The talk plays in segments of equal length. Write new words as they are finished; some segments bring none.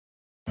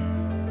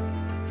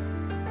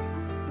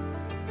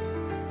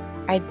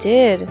I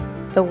did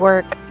the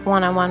work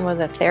one-on-one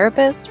with a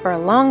therapist for a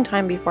long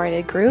time before I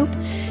did group.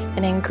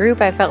 And in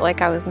group, I felt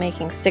like I was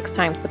making 6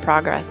 times the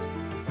progress.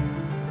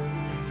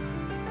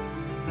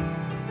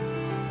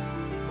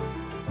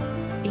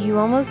 You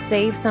almost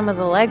save some of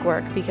the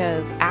legwork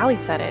because Allie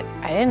said it.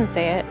 I didn't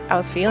say it. I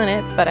was feeling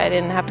it, but I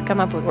didn't have to come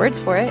up with words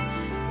for it.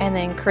 And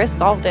then Chris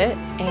solved it,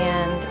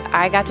 and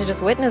I got to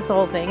just witness the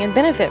whole thing and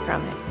benefit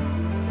from it.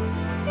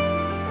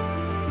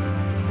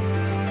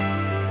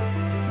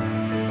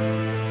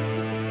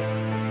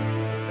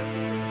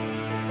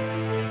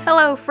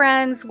 Hello,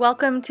 friends.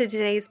 Welcome to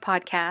today's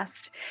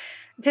podcast.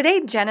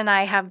 Today, Jen and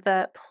I have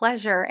the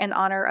pleasure and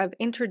honor of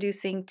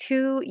introducing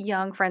 2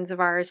 young friends of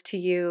ours to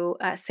you,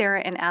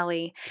 Sarah and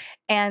Allie.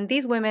 And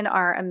these women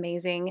are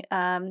amazing.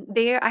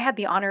 I had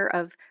the honor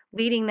of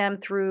leading them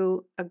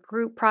through a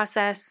group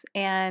process.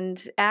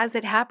 And as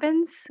it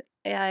happens,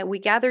 we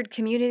gathered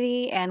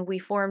community and we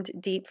formed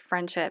deep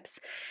friendships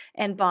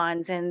and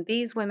bonds. And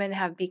these women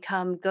have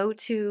become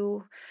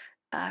go-to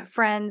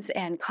friends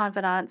and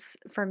confidants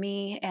for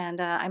me, and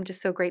I'm just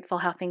so grateful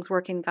how things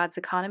work in God's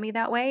economy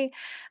that way.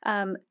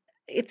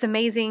 It's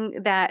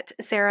amazing that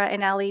Sarah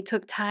and Allie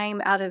took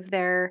time out of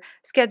their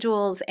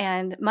schedules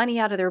and money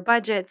out of their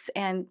budgets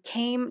and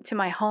came to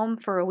my home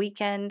for a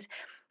weekend.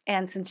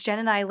 And since Jen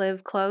and I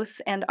live close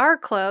and are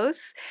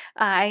close,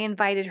 I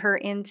invited her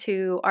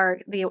into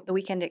the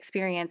weekend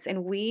experience,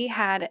 and we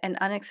had an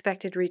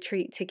unexpected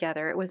retreat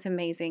together. It was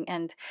amazing.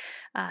 And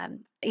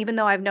even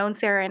though I've known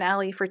Sarah and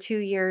Allie for 2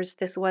 years,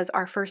 this was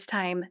our first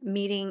time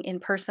meeting in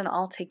person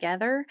all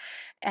together.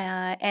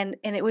 And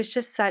it was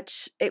just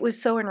it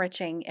was so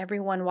enriching.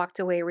 Everyone walked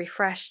away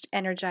refreshed,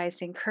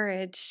 energized,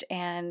 encouraged,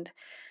 and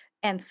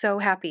so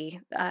happy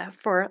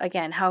for,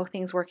 again, how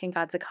things work in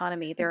God's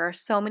economy. There are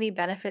so many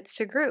benefits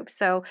to groups.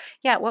 So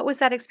yeah, what was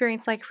that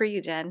experience like for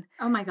you, Jen?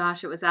 Oh my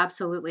gosh, it was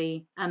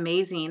absolutely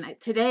amazing.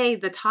 Today,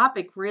 the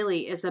topic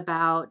really is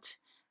about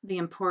the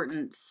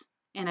importance,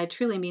 and I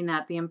truly mean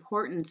that, the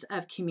importance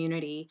of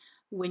community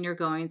when you're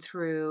going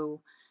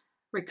through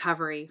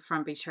recovery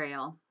from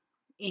betrayal.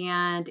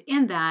 And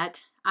in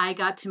that, I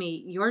got to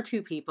meet your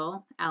 2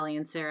 people, Allie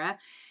and Sarah.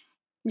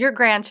 Your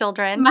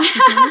grandchildren.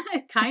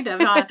 Kind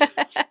of.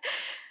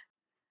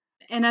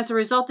 And as a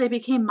result, they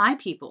became my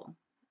people.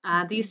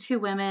 These 2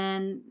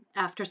 women,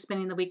 after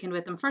spending the weekend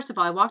with them, first of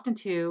all, I walked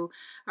into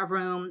a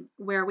room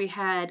where we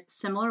had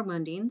similar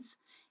woundings,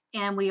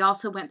 and we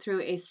also went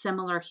through a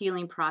similar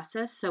healing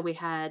process. So we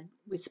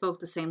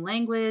spoke the same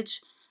language,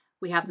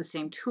 we have the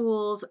same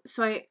tools.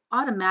 So I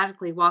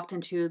automatically walked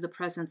into the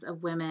presence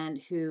of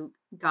women who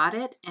got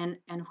it and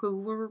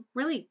who were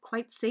really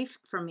quite safe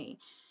for me.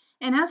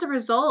 And as a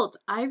result,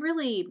 I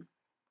really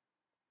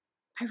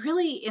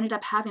ended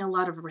up having a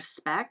lot of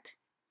respect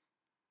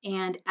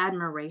and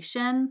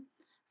admiration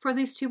for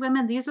these 2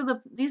 women. These are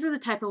the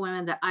type of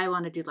women that I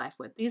want to do life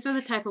with. These are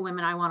the type of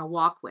women I want to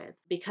walk with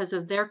because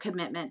of their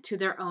commitment to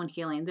their own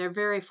healing. They're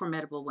very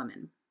formidable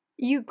women.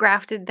 You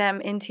grafted them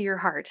into your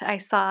heart. I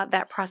saw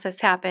that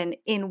process happen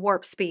in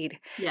warp speed.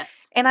 Yes.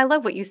 And I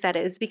love what you said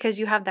is because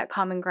you have that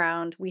common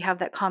ground. We have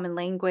that common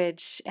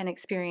language and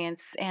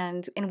experience,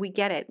 and we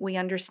get it. We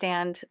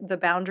understand the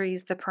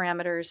boundaries, the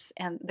parameters,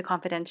 and the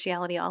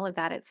confidentiality, all of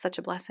that. It's such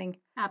a blessing.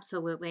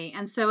 Absolutely.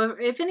 And so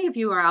if any of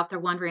you are out there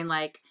wondering,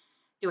 like,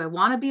 do I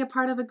want to be a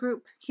part of a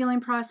group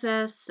healing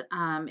process?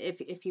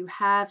 If you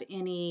have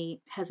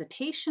any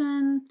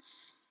hesitation,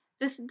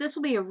 This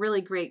will be a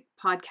really great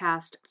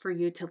podcast for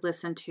you to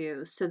listen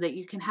to so that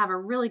you can have a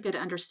really good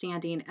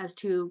understanding as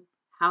to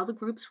how the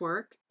groups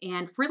work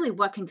and really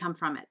what can come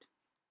from it.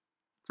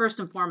 First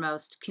and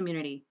foremost,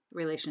 community,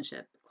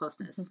 relationship,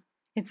 closeness.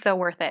 It's so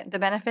worth it. The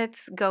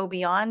benefits go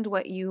beyond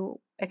what you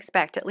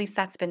expect. At least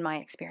that's been my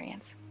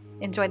experience.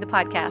 Enjoy the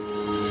podcast.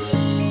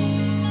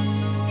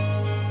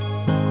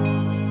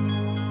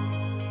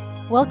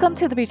 Welcome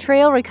to the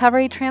Betrayal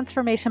Recovery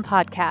Transformation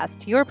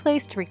Podcast, your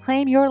place to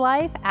reclaim your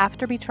life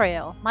after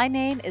betrayal. My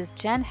name is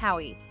Jen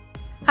Howie.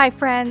 Hi,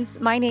 friends.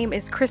 My name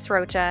is Chris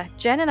Rocha.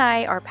 Jen and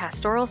I are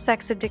pastoral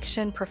sex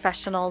addiction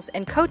professionals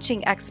and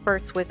coaching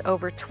experts with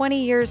over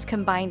 20 years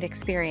combined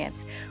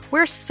experience.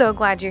 We're so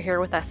glad you're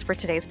here with us for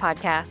today's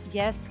podcast.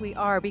 Yes, we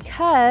are,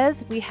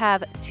 because we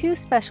have 2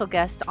 special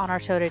guests on our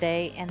show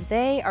today, and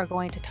they are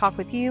going to talk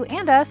with you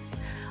and us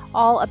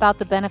all about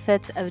the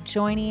benefits of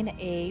joining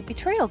a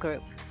betrayal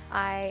group.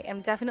 I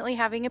am definitely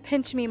having a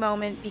pinch me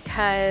moment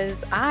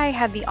because I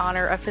had the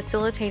honor of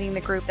facilitating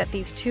the group that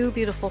these 2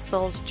 beautiful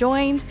souls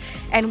joined,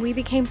 and we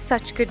became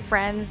such good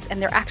friends,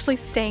 and they're actually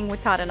staying with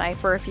Todd and I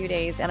for a few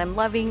days, and I'm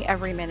loving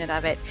every minute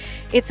of it.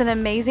 It's an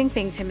amazing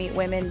thing to meet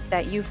women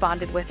that you've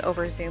bonded with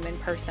over Zoom in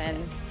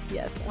person.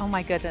 Yes. Oh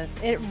my goodness.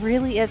 It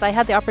really is. I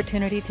had the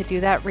opportunity to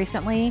do that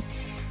recently,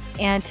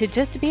 and to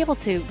be able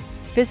to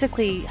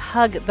physically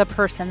hug the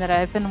person that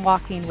I've been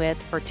walking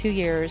with for 2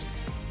 years.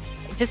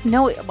 Just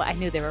know it. Well, I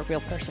knew they were a real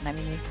person. I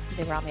mean,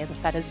 they were on the other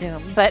side of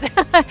Zoom, but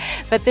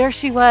there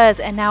she was.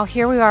 And now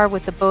here we are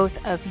with the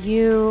both of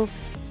you.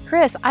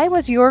 Chris, I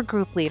was your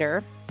group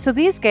leader. So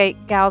these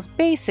gals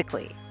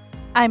basically,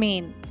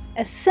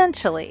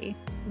 essentially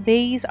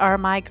These are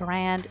my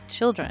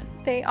grandchildren.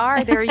 They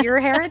are. They're your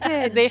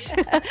heritage.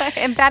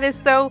 And that is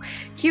so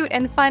cute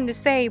and fun to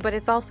say, but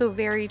it's also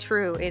very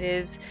true. It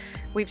is,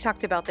 we've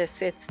talked about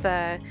this. It's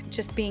the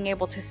just being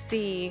able to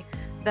see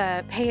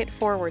the pay it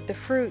forward, the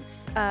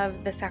fruits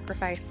of the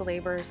sacrifice, the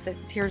labors, the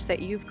tears that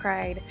you've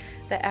cried,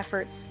 the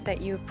efforts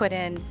that you've put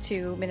in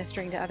to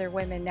ministering to other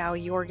women. Now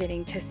you're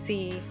getting to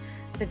see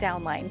the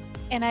downline.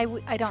 And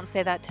I don't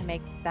say that to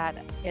make that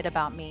it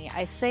about me.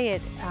 I say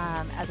it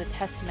as a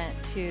testament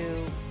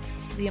to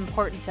the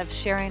importance of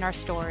sharing our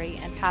story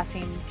and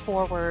passing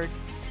forward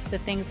the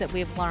things that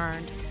we've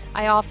learned.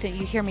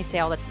 You hear me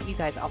say you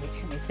guys always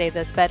hear me say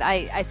this, but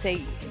I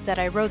say that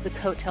I rode the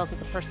coattails of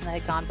the person that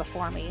had gone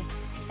before me.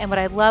 And what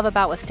I love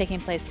about what's taking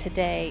place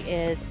today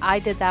is I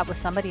did that with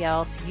somebody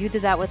else, you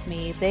did that with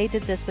me, they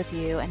did this with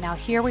you, and now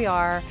here we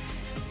are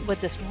with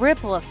this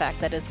ripple effect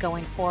that is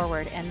going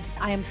forward. And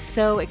I am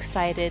so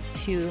excited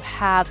to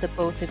have the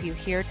both of you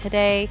here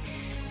today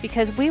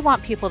because we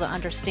want people to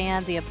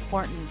understand the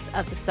importance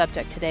of the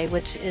subject today,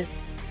 which is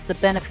the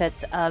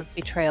benefits of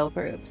betrayal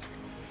groups.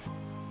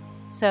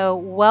 So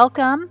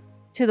welcome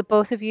to the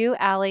both of you,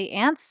 Allie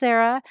and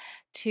Sarah,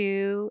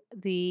 to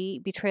the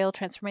Betrayal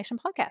Transformation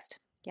Podcast.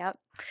 Yep.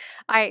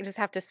 I just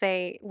have to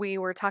say, we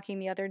were talking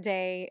the other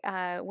day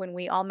when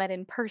we all met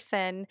in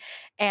person,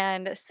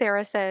 and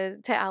Sarah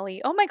said to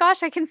Allie, "Oh my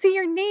gosh, I can see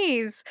your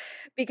knees,"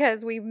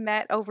 because we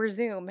met over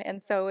Zoom.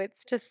 And so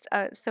it's just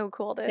so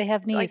cool to They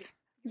have like, knees.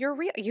 you're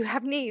real. You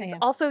have knees. Yeah.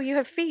 Also, you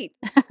have feet.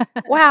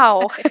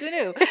 Wow. Who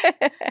knew?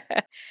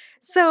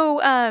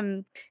 So,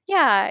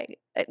 yeah,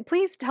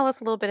 please tell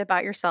us a little bit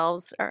about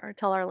yourselves, or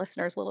tell our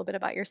listeners a little bit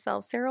about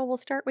yourselves. Sarah, we'll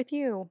start with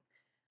you.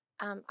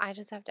 I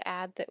just have to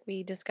add that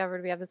we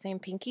discovered we have the same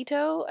pinky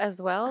toe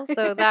as well.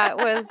 So that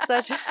was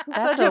That's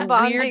such a weird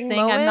bonding thing.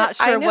 moment. I'm not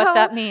I sure what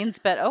that know. means,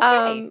 but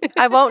okay.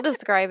 I won't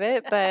describe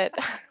it, but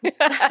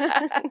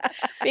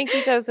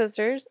pinky toe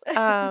sisters.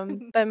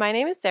 But my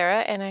name is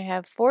Sarah, and I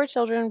have 4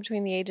 children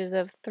between the ages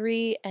of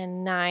 3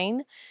 and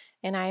 9,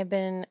 and I have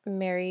been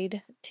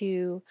married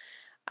to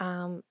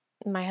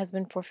my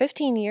husband for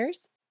 15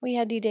 years. We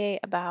had D-Day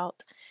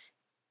about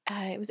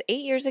it was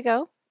 8 years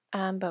ago,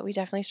 but we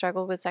definitely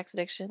struggled with sex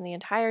addiction the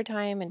entire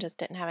time and just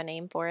didn't have a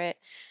name for it.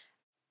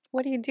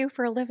 What do you do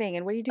for a living,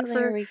 and what do you do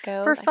There we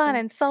go. for fun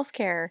and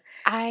self-care?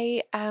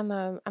 I'm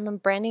a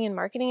branding and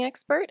marketing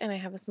expert, and I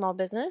have a small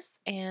business.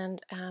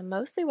 And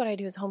mostly, what I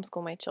do is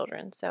homeschool my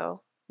children.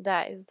 So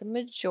that is the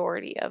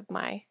majority of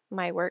my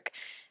work.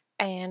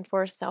 And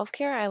for self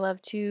care, I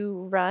love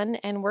to run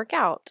and work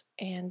out.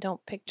 And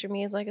don't picture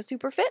me as like a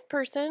super fit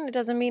person. It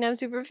doesn't mean I'm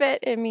super fit.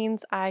 It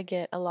means I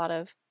get a lot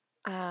of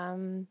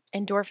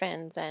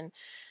endorphins, and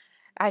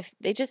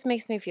it just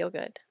makes me feel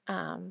good.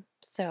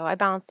 So I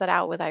balance that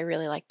out with I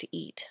really like to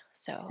eat.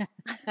 So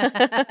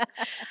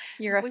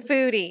You're a We've-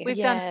 foodie. We've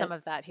done some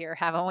of that here,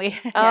 haven't we? Oh,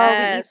 we eat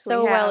Yes, we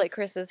so well have. at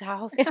Chris's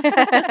house.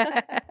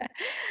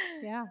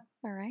 Yeah.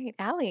 All right,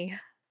 Allie.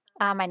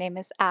 My name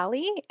is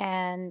Allie,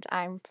 and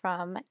I'm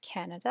from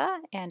Canada,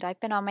 and I've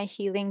been on my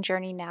healing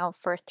journey now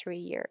for 3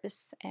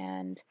 years.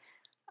 And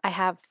I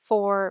have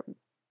 4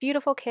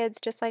 beautiful kids,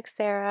 just like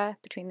Sarah,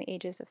 between the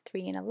ages of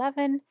 3 and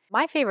 11.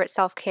 My favorite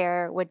self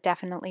care would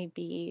definitely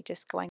be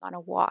just going on a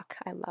walk.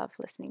 I love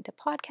listening to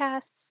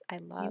podcasts.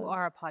 You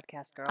are a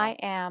podcast girl. I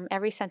am.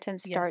 Every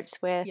sentence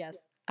starts with, yes.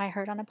 I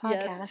heard on a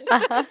Yes.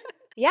 podcast.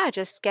 Yeah,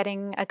 just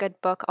getting a good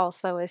book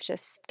also is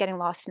just getting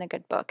lost in a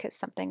good book is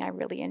something I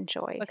really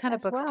enjoy. What kind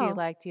of as books do you well.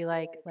 like? Do you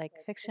like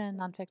fiction,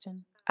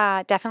 nonfiction?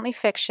 Definitely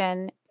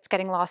fiction. It's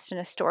getting lost in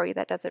a story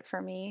that does it for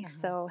me. Uh-huh.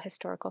 So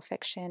historical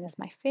fiction is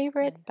my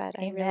favorite, Nice. but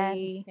I Amen.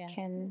 really Yeah.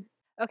 can.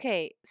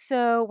 Okay,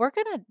 so we're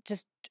gonna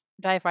just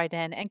dive right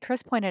in. And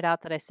Chris pointed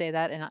out that I say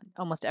that in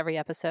almost every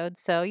episode.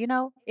 So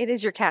It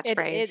is your it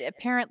catchphrase.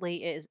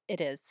 apparently is. It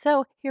is.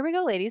 So here we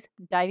go, ladies,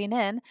 diving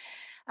in.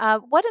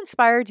 What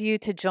inspired you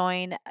to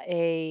join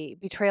a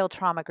betrayal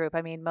trauma group?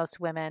 I mean, most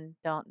women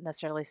don't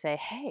necessarily say,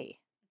 "Hey,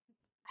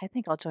 I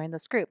think I'll join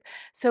this group."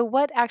 So,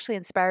 what actually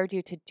inspired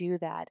you to do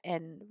that?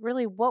 And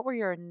really, what were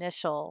your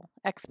initial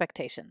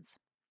expectations?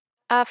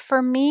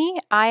 For me,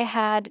 I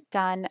had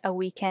done a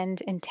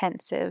weekend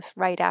intensive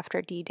right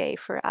after D Day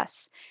for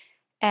us.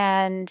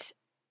 And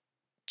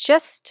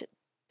just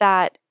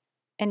that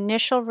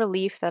initial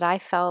relief that I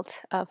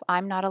felt of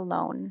I'm not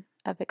alone,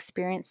 of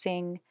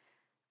experiencing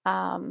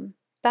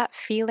that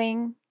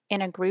feeling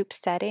in a group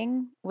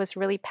setting was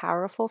really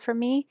powerful for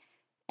me.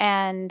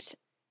 And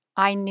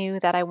I knew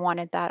that I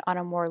wanted that on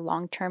a more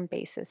long term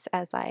basis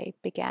as I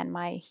began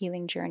my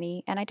healing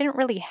journey. And I didn't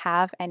really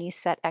have any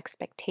set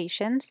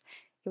expectations.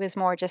 It was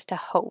more just a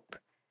hope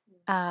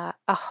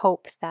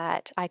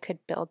that I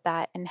could build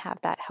that and have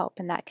that help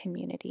in that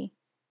community.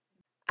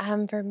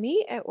 For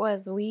me, it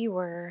was we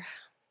were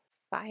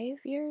 5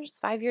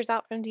 years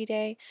out from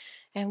D-Day,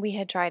 and we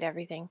had tried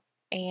everything.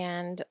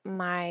 And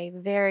my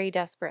very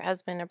desperate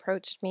husband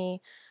approached me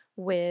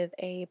with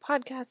a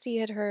podcast he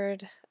had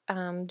heard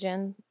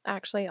Jen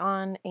actually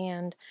on,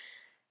 and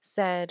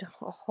said,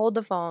 "Hold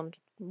the phone.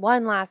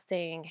 One last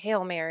thing,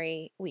 Hail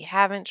Mary. We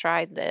haven't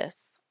tried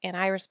this. And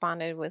I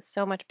responded with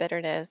so much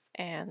bitterness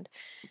and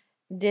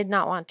did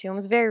not want to and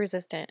was very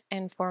resistant.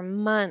 And for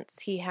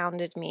months, he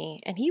hounded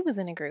me, and he was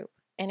in a group,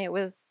 and it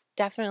was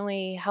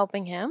definitely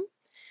helping him.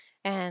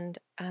 And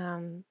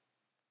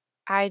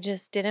I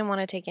just didn't want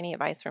to take any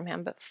advice from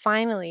him. But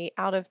finally,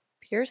 out of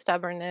pure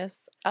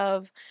stubbornness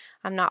of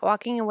I'm not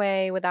walking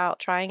away without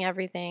trying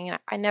everything, and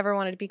I never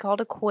wanted to be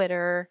called a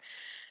quitter.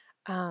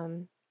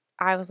 Um,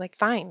 I was like,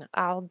 fine,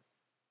 I'll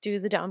do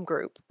the dumb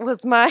group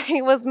was my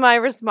was my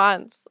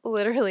response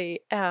literally.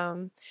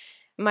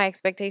 My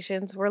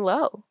expectations were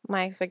low.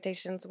 My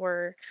expectations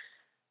were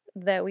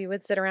that we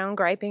would sit around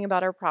griping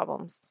about our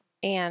problems,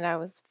 and I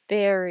was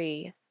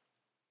very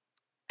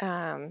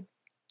um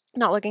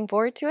not looking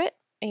forward to it.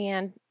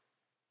 And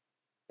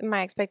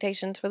my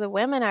expectations for the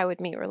women I would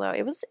meet were low.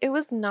 It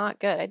was not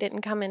good. I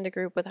didn't come into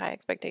group with high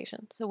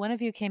expectations. So one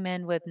of you came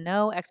in with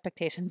no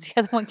expectations. The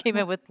other one came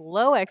in with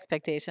low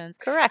expectations.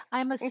 Correct.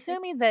 I'm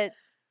assuming that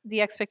the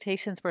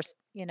expectations were,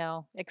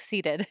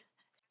 exceeded.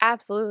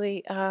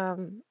 Absolutely.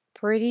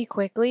 Pretty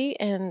quickly.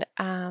 And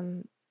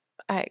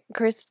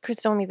Chris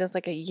told me this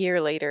like a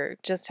year later,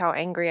 just how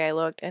angry I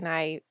looked, and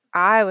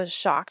I was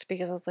shocked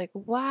because I was like,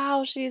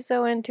 wow, she's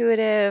so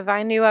intuitive.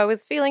 I knew I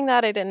was feeling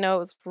that. I didn't know it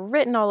was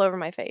written all over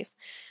my face.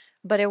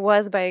 But it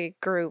was by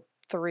group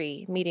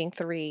 3, meeting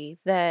 3,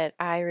 that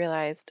I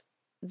realized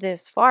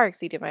this far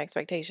exceeded my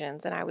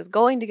expectations, and I was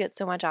going to get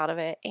so much out of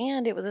it.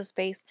 And it was a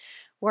space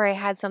where I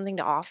had something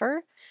to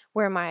offer,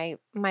 where my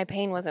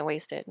pain wasn't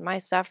wasted, my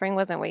suffering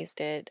wasn't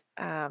wasted.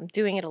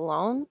 Doing it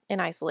alone in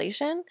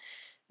isolation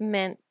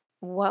meant,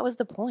 what was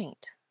the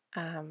point?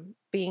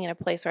 Being in a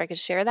place where I could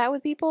share that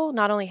with people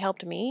not only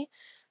helped me,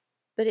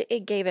 but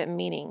it gave it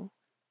meaning.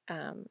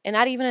 And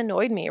that even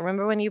annoyed me.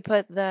 Remember when you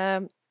put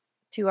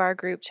to our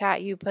group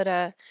chat, you put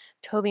a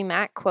Toby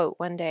Mac quote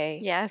one day?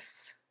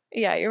 Yes.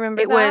 Yeah, you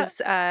remember It that? was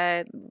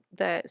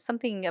the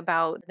something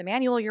about the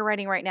manual you're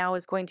writing right now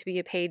is going to be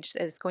a page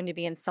that is going to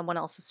be in someone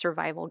else's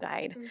survival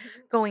guide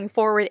going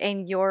forward,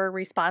 and your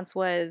response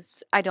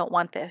was, "I don't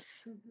want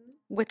this,"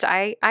 which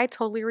I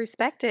totally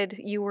respected.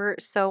 You were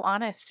so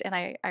honest, and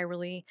I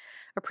really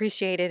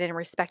appreciated and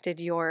respected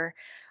your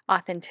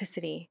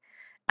authenticity.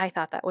 I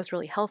thought that was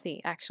really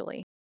healthy,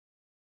 actually.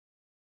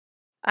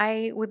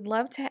 I would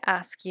love to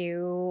ask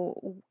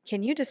you,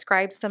 can you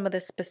describe some of the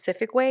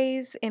specific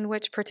ways in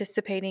which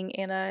participating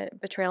in a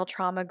betrayal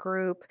trauma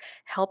group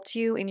helped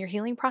you in your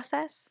healing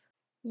process?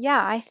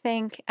 Yeah, I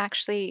think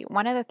actually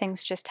one of the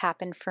things just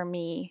happened for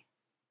me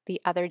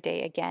the other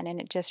day again, and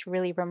it just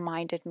really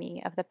reminded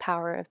me of the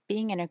power of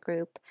being in a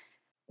group.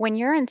 When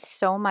you're in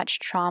so much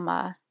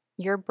trauma,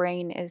 your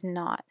brain is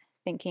not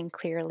thinking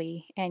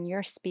clearly, and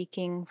you're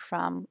speaking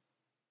from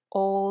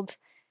old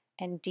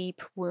and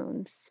deep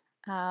wounds.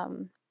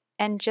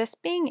 And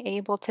just being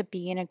able to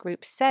be in a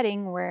group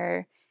setting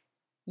where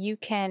you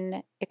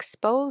can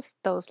expose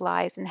those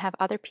lies and have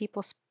other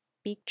people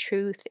speak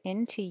truth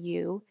into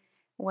you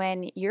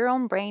when your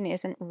own brain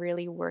isn't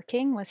really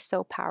working was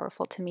so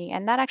powerful to me.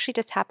 And that actually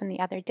just happened the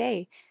other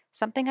day.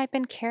 Something I've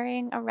been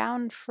carrying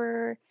around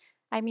for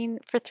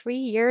 3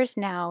 years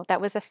now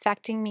that was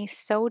affecting me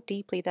so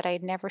deeply that I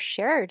had never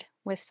shared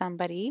with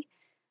somebody.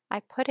 I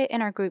put it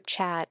in our group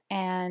chat,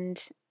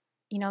 and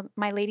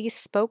my ladies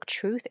spoke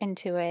truth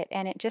into it,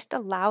 and it just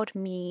allowed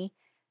me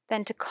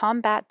then to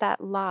combat that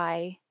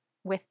lie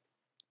with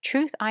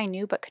truth I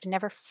knew but could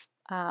never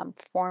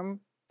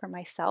form for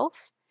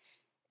myself.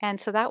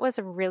 And so that was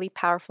a really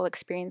powerful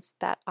experience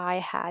that I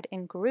had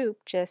in group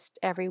just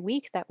every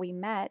week that we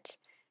met.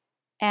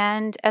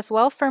 And as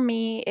well for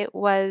me, it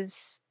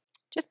was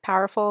just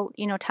powerful,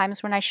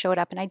 times when I showed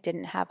up and I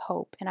didn't have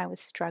hope and I was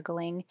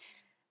struggling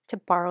to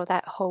borrow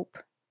that hope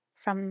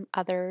from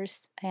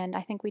others. And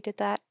I think we did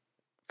that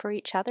for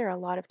each other a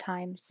lot of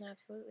times.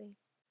 Absolutely.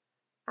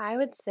 I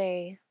would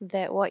say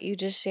that what you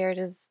just shared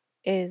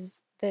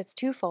is that's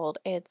twofold.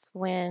 It's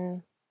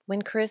when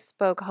Chris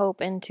spoke hope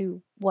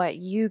into what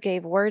you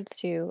gave words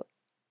to,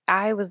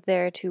 I was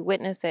there to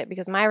witness it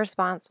because my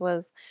response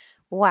was,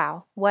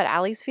 wow, what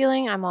Allie's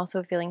feeling, I'm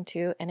also feeling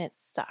too, and it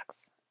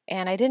sucks.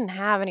 And I didn't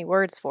have any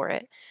words for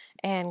it.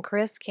 And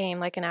Chris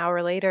came like an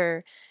hour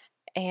later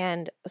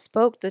and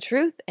spoke the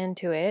truth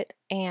into it.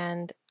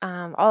 And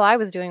all I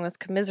was doing was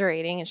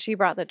commiserating, and she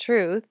brought the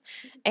truth.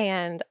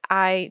 And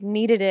I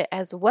needed it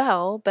as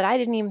well, but I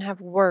didn't even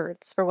have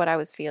words for what I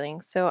was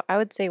feeling. So I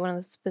would say one of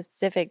the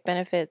specific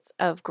benefits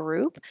of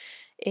group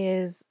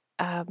is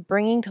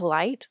bringing to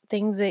light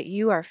things that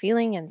you are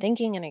feeling and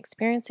thinking and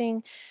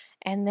experiencing.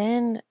 And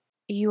then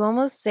you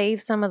almost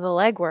save some of the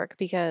legwork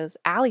because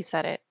Allie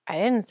said it. I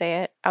didn't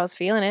say it. I was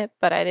feeling it,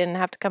 but I didn't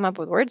have to come up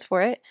with words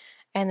for it.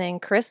 And then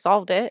Chris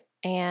solved it,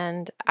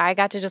 and I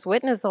got to just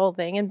witness the whole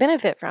thing and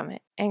benefit from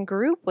it. And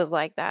group was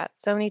like that.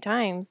 So many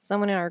times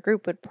someone in our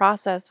group would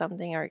process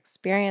something or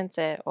experience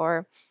it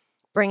or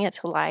bring it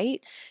to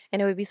light,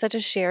 and it would be such a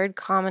shared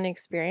common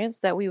experience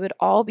that we would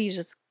all be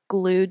just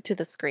glued to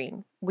the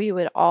screen. We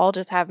would all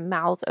just have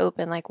mouths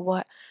open like,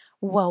 what?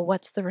 Well,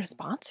 what's the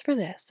response for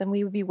this? And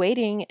we would be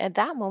waiting. At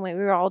that moment,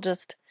 we were all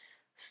just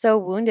so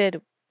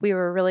wounded we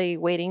were really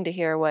waiting to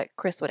hear what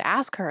Chris would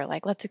ask her,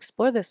 like, let's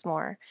explore this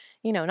more,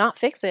 not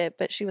fix it,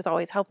 but she was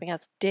always helping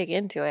us dig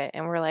into it.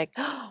 And we're like,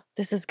 oh,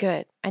 this is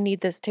good. I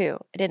need this too.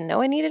 I didn't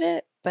know I needed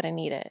it, but I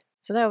need it.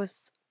 So that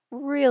was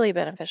really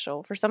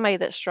beneficial for somebody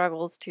that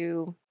struggles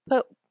to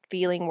put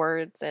feeling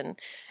words and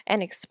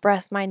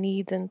express my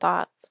needs and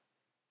thoughts.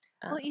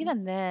 Well,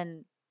 even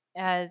then,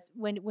 as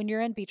when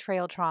you're in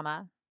betrayal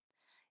trauma,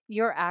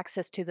 your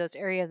access to those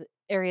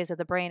areas of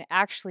the brain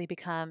actually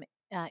become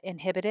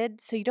inhibited,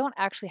 so you don't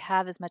actually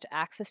have as much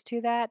access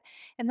to that,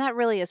 and that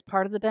really is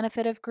part of the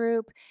benefit of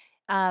group.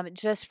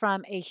 Just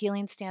from a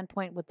healing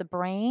standpoint with the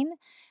brain,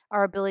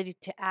 our ability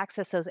to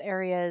access those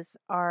areas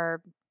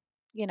are,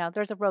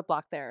 there's a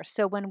roadblock there.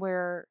 So when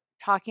we're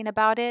talking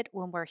about it,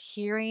 when we're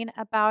hearing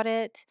about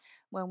it,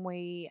 when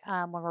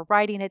we're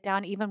writing it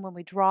down, even when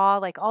we draw,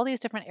 like all these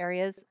different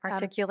areas,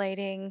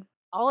 Articulating.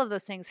 all of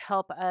those things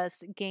help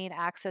us gain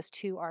access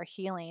to our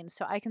healing.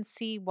 So I can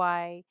see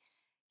why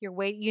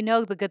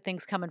the good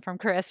things coming from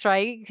Chris,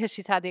 right? Because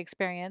she's had the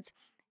experience.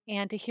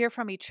 And to hear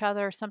from each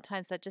other,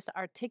 sometimes that just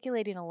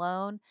articulating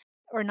alone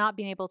or not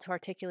being able to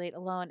articulate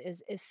alone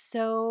is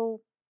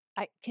so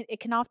it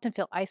can often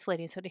feel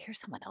isolating. So to hear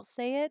someone else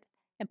say it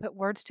and put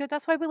words to it,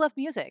 that's why we love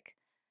music.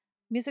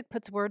 Music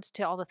puts words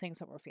to all the things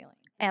that we're feeling.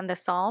 And the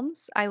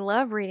Psalms. I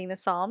love reading the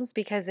Psalms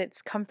because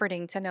it's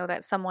comforting to know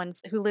that someone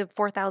who lived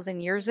 4,000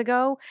 years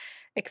ago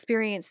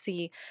experienced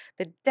the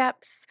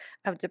depths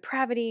of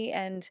depravity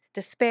and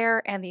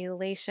despair and the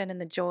elation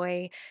and the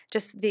joy,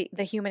 just the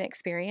human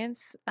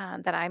experience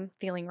that I'm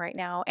feeling right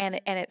now.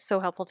 And it's so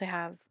helpful to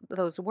have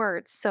those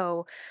words.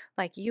 So,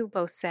 like you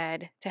both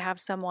said, to have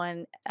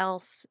someone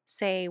else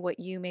say what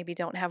you maybe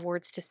don't have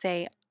words to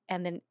say,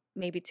 and then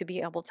maybe to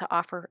be able to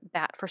offer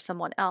that for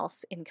someone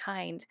else in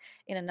kind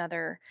in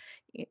another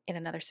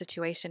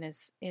situation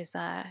is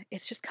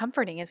it's just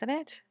comforting, isn't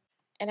it?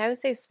 And I would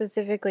say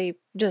specifically,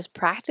 just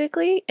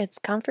practically, it's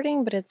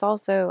comforting, but it's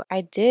also,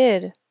 I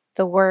did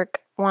the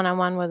work one on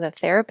one with a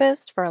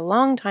therapist for a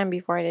long time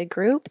before I did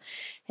group.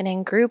 And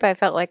in group, I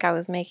felt like I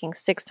was making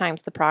 6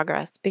 times the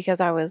progress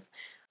because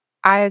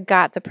I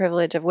got the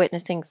privilege of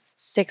witnessing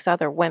 6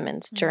 other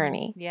women's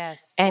journey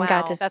Yes. and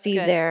got Wow. to That's see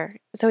good.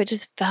 so it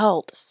just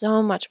felt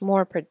so much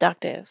more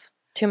productive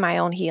to my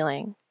own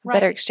healing, a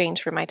better Right.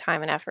 exchange for my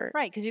time and effort.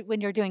 Right, because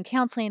when you're doing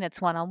counseling, it's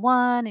one on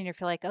one, and you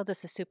feel like, oh,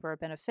 this is super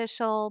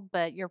beneficial.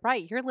 But you're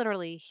right; you're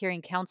literally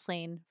hearing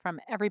counseling from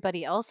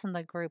everybody else in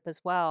the group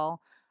as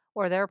well,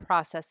 or they're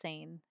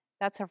processing.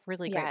 That's a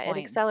really Yeah, great it point.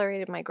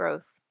 accelerated my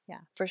growth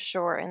Yeah. for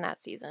sure in that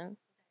season.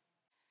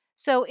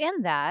 So,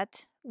 in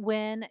that,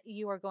 when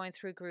you are going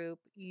through group,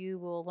 you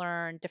will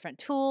learn different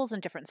tools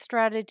and different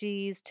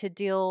strategies to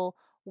deal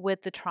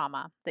with the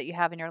trauma that you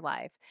have in your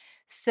life.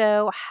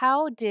 So,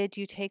 how did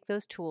you take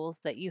those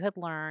tools that you had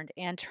learned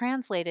and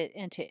translate it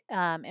into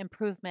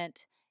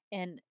improvement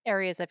in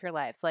areas of your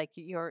lives, like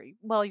your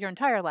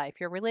entire life,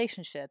 your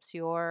relationships,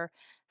 your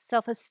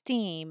self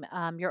esteem,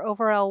 your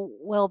overall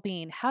well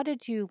being? How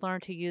did you learn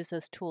to use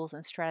those tools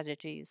and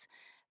strategies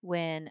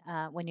when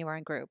you were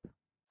in group?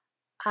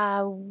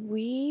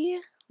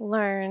 We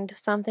learned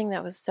something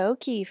that was so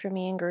key for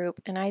me in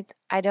group, and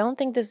I don't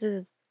think this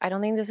is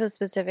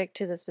specific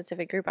to the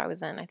specific group I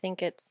was in. I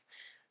think it's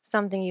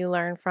something you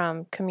learn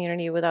from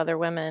community with other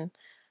women,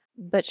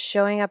 but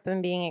showing up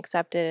and being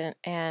accepted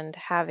and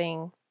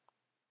having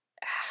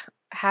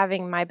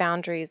my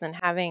boundaries and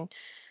having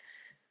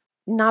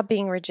not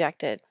being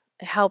rejected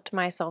helped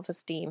my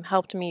self-esteem,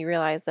 helped me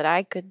realize that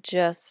I could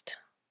just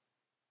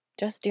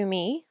do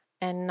me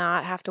and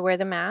not have to wear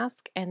the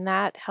mask. And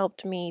that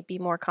helped me be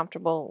more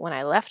comfortable when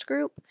I left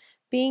group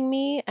being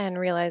me and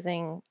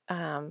realizing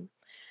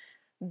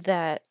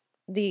that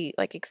the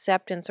like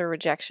acceptance or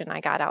rejection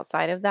I got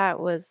outside of that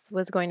was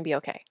going to be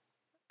okay.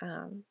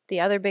 The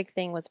other big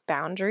thing was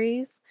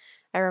boundaries.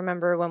 I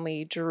remember when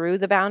we drew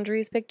the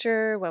boundaries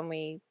picture, when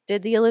we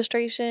did the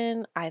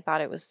illustration, I thought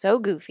it was so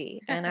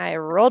goofy and I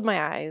rolled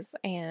my eyes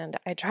and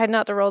I tried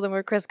not to roll them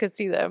where Chris could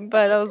see them,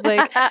 but I was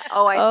like,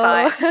 Oh, I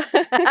saw oh.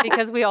 it.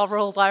 Because we all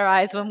rolled our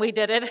eyes when we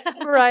did it.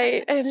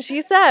 Right. And she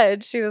was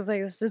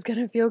like, this is going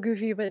to feel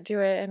goofy, but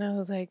do it. And I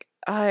was like,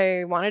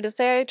 I wanted to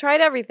say I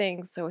tried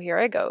everything. So here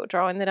I go,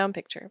 drawing the dumb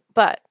picture.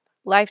 But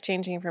life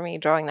changing for me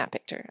drawing that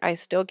picture. I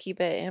still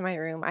keep it in my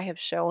room. I have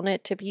shown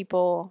it to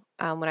people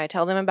when I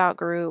tell them about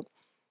group.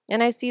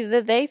 And I see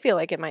that they feel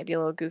like it might be a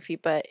little goofy,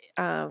 but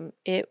for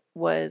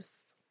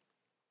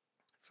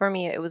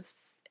me, it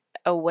was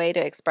a way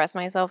to express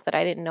myself that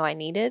I didn't know I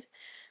needed.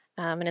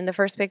 And in the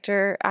first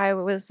picture, I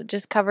was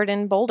just covered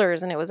in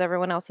boulders and it was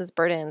everyone else's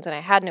burdens and I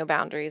had no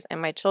boundaries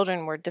and my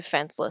children were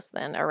defenseless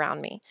then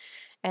around me.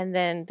 And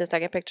then the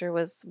second picture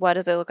was, what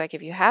does it look like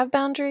if you have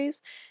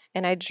boundaries?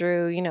 And I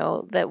drew,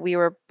 that we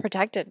were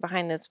protected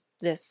behind this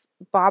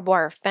barbed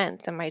wire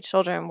fence and my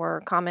children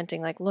were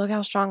commenting like, look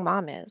how strong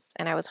mom is.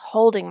 And I was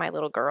holding my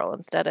little girl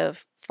instead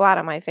of flat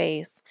on my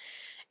face.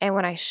 And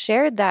when I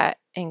shared that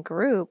in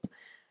group,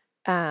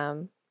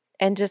 um,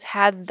 and just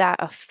had that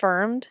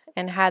affirmed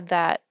and had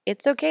that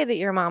it's okay that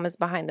your mom is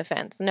behind the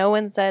fence. No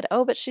one said,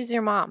 "Oh, but she's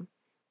your mom."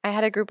 I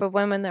had a group of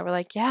women that were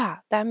like, yeah,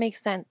 that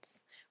makes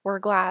sense. We're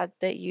glad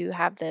that you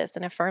have this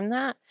and affirm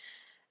that.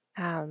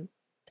 Um,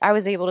 I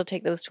was able to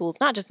take those tools,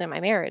 not just in my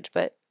marriage,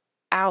 but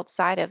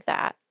outside of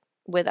that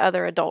with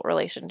other adult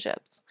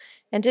relationships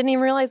and didn't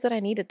even realize that I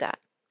needed that.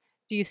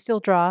 Do you still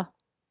draw?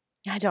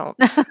 I don't.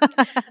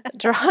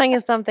 Drawing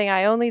is something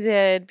I only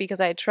did because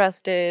I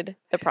trusted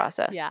the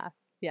process. Yeah.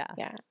 Yeah.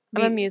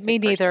 I'm a music Me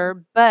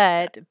neither,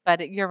 person.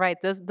 but you're right.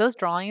 Those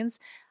drawings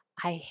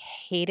I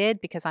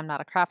hated because I'm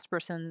not a crafts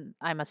person.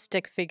 I'm a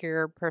stick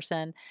figure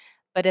person.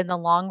 But in the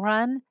long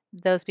run,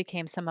 those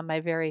became some of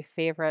my very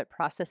favorite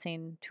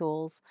processing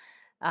tools.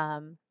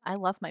 I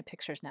love my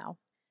pictures now.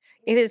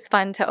 It is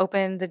fun to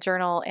open the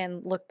journal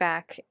and look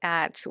back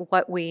at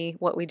what we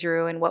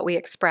drew and what we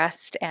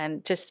expressed,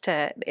 and just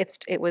to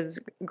it was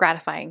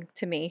gratifying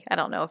to me. I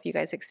don't know if you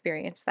guys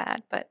experienced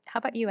that, but how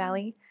about you,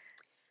 Allie?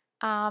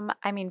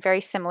 I mean,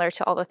 very similar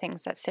to all the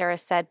things that Sarah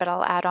said, but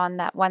I'll add on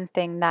that one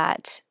thing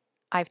that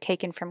I've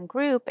taken from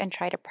group and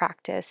try to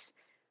practice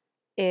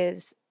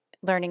is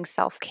learning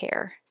self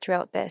care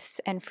throughout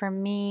this. And for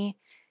me,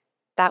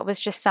 that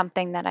was just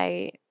something that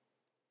I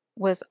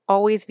was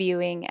always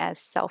viewing as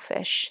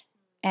selfish.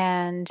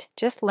 And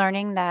just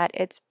learning that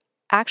it's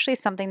actually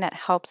something that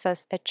helps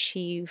us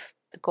achieve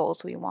the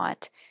goals we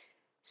want.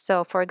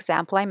 So, for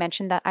example, I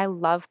mentioned that I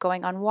love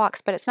going on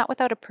walks, but it's not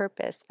without a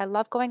purpose. I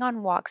love going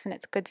on walks, and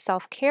it's good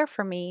self care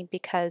for me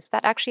because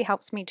that actually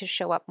helps me to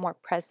show up more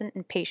present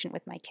and patient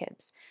with my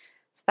kids.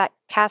 It's that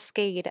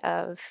cascade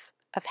of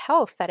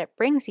health that it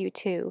brings you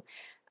to.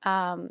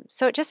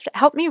 So it just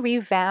helped me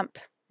revamp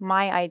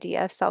my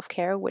idea of self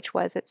care, which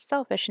was it's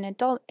selfish and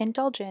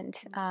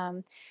indulgent,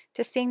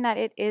 to seeing that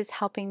it is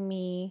helping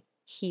me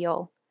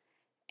heal.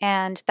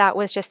 And that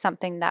was just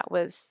something that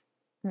was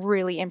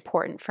really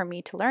important for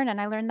me to learn. And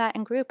I learned that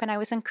in group, and I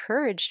was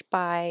encouraged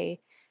by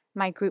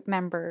my group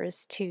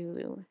members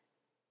to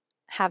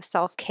have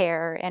self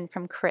care and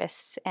from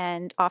Chris.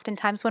 And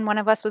oftentimes, when one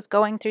of us was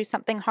going through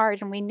something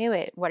hard and we knew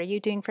it, what are you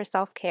doing for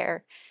self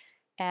care?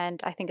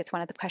 And I think it's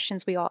one of the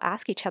questions we all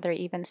ask each other,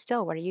 even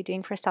still. What are you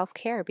doing for self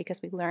care?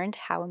 Because we learned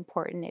how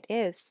important it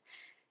is.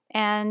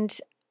 And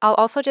I'll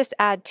also just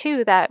add,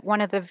 too, that one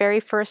of the very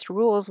first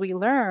rules we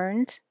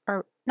learned,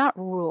 or not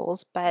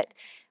rules, but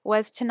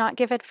was to not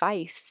give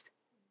advice,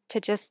 to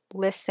just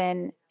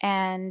listen.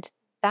 And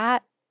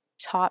that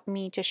taught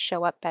me to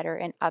show up better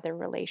in other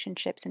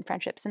relationships and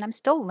friendships. And I'm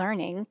still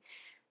learning,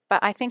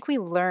 but I think we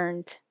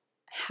learned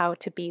how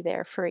to be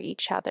there for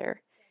each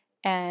other.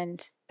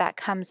 And that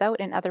comes out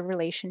in other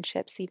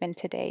relationships, even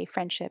today,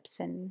 friendships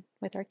and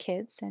with our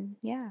kids. And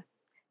yeah.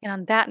 And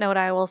on that note,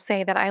 I will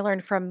say that I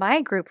learned from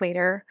my group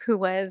leader, who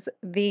was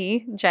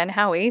the Jen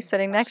Howie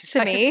sitting next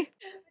to me.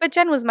 But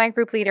Jen was my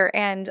group leader,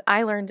 and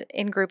I learned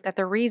in group that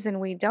the reason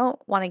we don't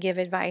want to give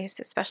advice,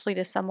 especially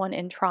to someone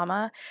in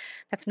trauma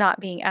that's not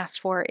being asked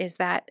for, is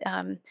that,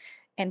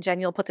 and Jen,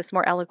 you'll put this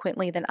more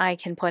eloquently than I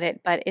can put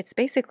it, but it's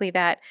basically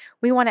that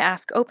we want to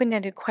ask open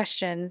ended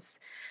questions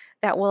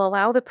that will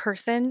allow the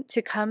person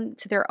to come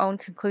to their own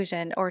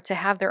conclusion or to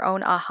have their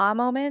own aha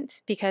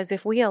moment. Because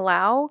if we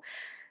allow,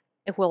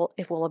 if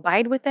we'll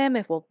abide with them,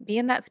 if we'll be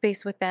in that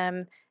space with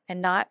them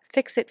and not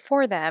fix it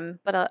for them,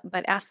 but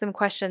ask them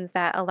questions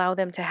that allow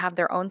them to have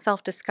their own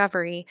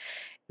self-discovery,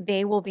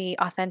 they will be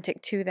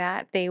authentic to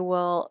that. They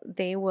will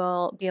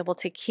be able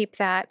to keep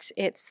that.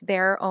 It's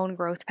their own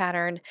growth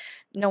pattern.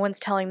 No one's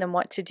telling them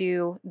what to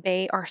do.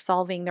 They are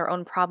solving their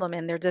own problem,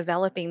 and they're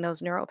developing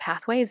those neural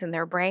pathways in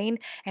their brain,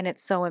 and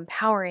it's so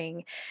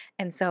empowering.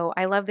 And so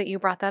I love that you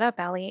brought that up,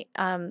 Allie.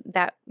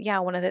 That, yeah,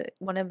 one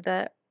of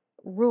the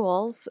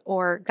rules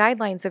or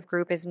guidelines of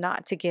group is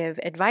not to give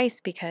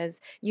advice,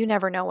 because you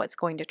never know what's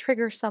going to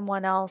trigger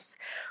someone else.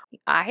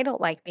 I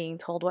don't like being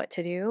told what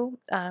to do.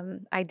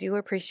 I do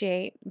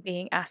appreciate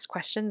being asked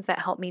questions that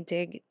help me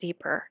dig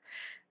deeper.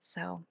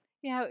 So,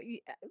 Yeah,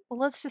 well,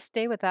 let's just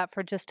stay with that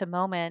for just a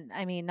moment.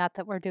 I mean, not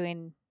that we're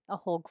doing a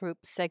whole group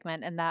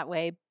segment in that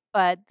way,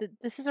 but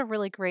this is a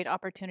really great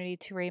opportunity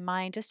to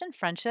remind, just in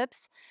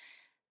friendships,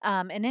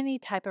 in any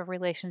type of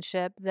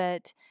relationship,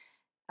 that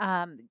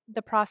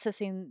the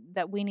processing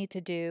that we need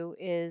to do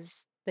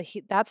is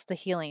that's the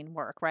healing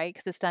work, right?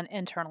 Because it's done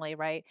internally,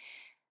 right?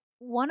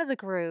 One of the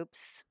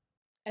groups,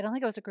 I don't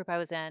think it was a group I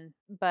was in,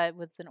 but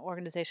with an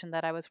organization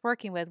that I was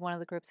working with, one of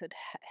the groups that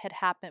had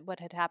happened, what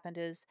had happened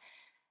is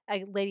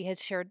a lady had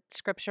shared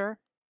scripture,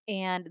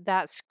 and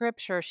that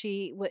scripture,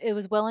 it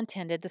was well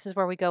intended. This is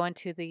where we go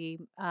into the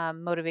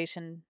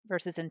motivation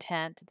versus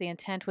intent. The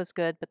intent was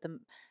good, but the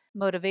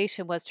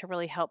motivation was to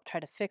really help try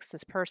to fix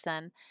this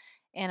person.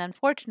 And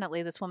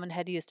unfortunately, this woman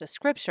had used a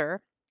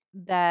scripture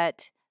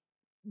that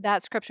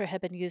scripture had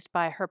been used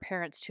by her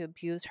parents to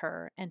abuse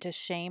her and to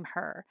shame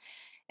her.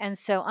 And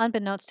so,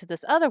 unbeknownst to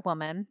this other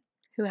woman,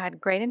 who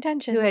had great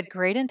intentions. who had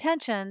great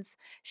intentions,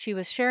 she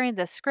was sharing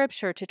this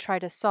scripture to try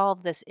to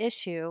solve this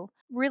issue,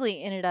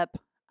 really ended up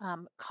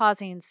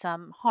causing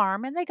some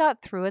harm. And they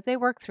got through it, they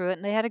worked through it,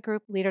 and they had a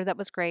group leader that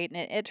was great,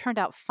 and it turned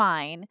out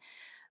fine.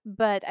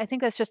 But I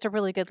think that's just a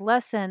really good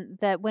lesson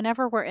that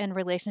whenever we're in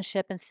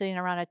relationship and sitting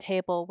around a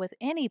table with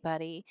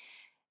anybody,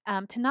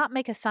 to not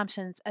make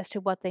assumptions as to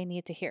what they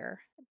need to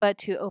hear, but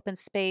to open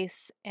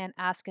space and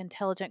ask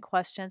intelligent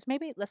questions.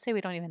 Maybe, let's say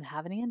we don't even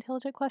have any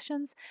intelligent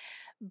questions,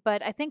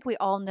 but I think we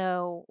all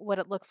know what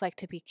it looks like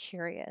to be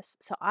curious.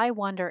 So I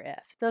wonder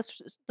if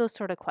those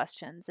sort of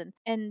questions,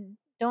 and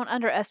don't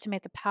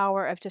underestimate the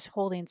power of just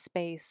holding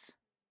space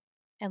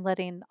and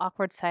letting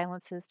awkward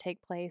silences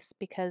take place,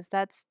 because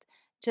that's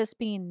just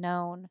being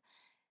known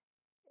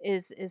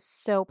is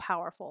so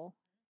powerful.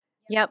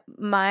 Yep.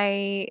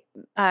 My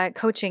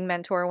coaching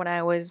mentor, when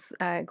I was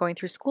going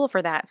through school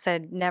for that,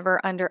 said never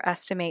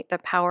underestimate the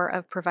power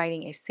of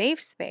providing a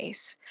safe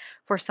space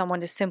for someone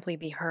to simply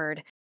be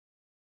heard.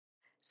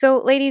 So,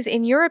 ladies,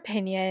 in your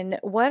opinion,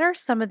 what are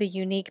some of the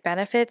unique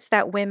benefits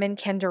that women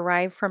can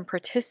derive from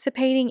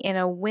participating in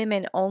a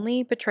women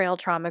only betrayal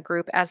trauma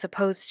group as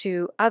opposed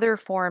to other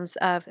forms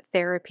of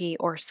therapy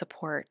or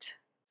support?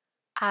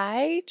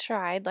 I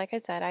tried, like I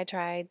said, I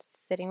tried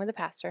sitting with a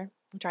pastor.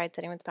 I tried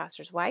sitting with the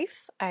pastor's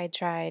wife. I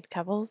tried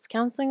couples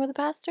counseling with a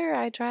pastor.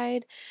 I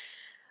tried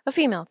a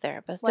female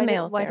therapist, a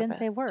male Why didn't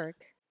they therapist. work?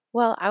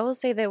 Well, I will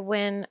say that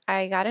when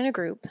I got in a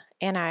group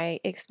and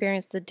I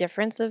experienced the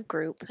difference of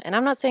group, and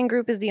I'm not saying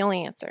group is the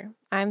only answer,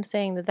 I'm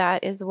saying that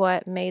that is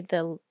what made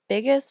the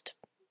biggest,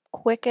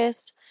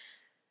 quickest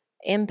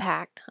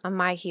impact on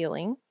my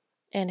healing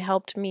and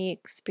helped me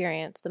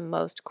experience the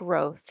most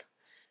growth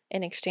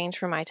in exchange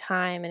for my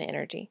time and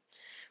energy.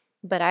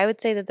 But I would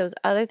say that those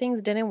other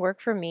things didn't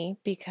work for me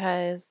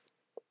because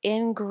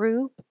in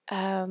group,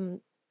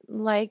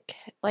 like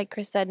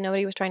Chris said,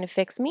 nobody was trying to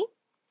fix me,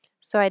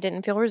 so I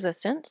didn't feel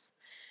resistance.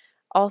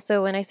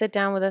 Also, when I sit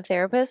down with a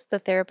therapist, the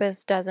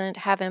therapist doesn't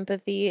have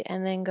empathy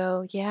and then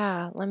go,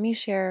 "Yeah, let me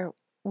share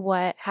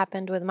what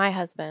happened with my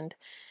husband."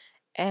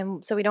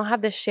 And so we don't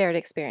have this shared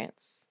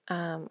experience.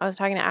 I was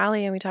talking to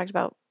Allie and we talked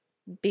about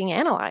being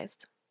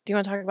analyzed. Do you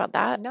want to talk about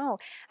that? No,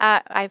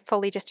 I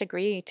fully just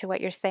agree to what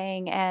you're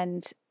saying.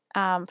 And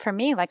for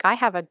me, like I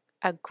have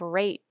a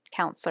great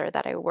counselor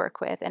that I work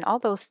with, and all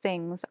those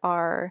things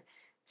are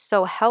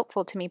so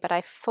helpful to me. But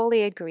I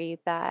fully agree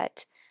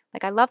that,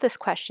 like, I love this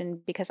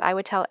question because I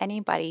would tell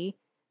anybody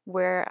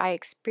where I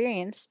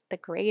experienced the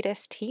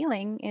greatest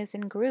healing is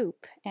in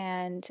group.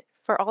 And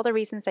for all the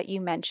reasons that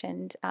you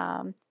mentioned,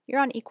 you're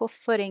on equal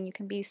footing, you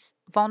can be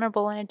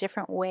vulnerable in a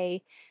different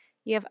way,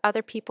 you have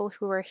other people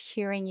who are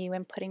hearing you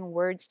and putting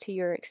words to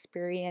your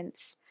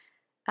experience.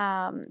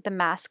 The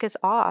mask is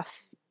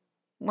off.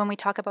 When we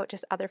talk about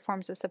just other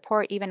forms of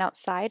support, even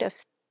outside of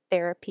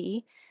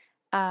therapy,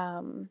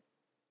 um,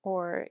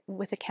 or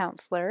with a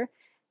counselor,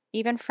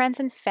 even friends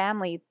and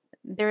family,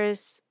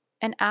 there's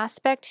an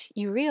aspect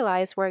you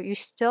realize where you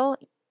still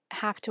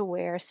have to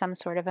wear some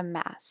sort of a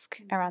mask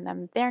around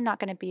them. They're not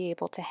going to be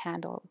able to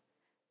handle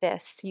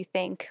this, you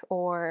think,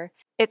 or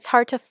it's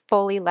hard to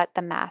fully let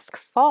the mask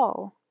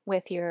fall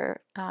with your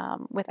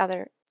with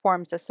other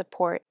forms of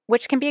support,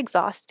 which can be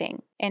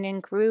exhausting. And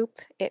in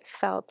group, it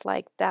felt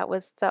like that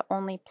was the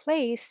only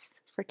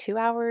place for 2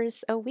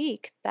 hours a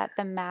week that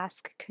the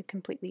mask could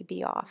completely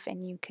be off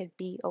and you could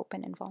be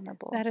open and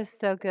vulnerable. That is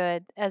so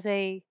good. As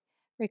a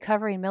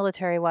recovering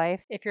military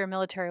wife, if you're a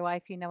military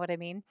wife, you know what I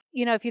mean.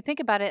 You know, if you think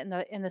about it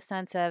in the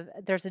sense of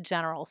there's a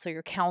general, so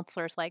your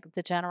counselor's like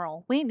the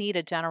general. We need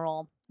a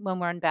general when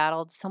we're in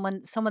battle.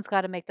 Someone's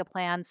got to make the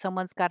plan,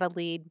 someone's got to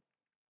lead.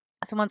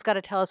 Someone's got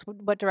to tell us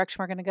what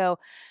direction we're going to go.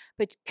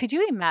 But could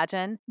you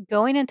imagine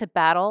going into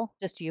battle,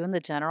 just you and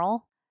the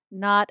general?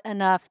 Not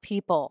enough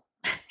people.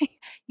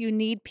 You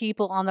need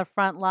people on the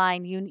front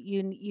line. You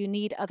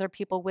need other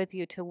people with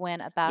you to win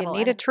a You battle.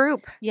 need a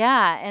troop.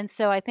 Yeah, and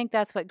so I think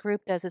that's what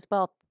group does as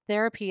well.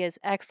 Therapy is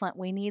excellent.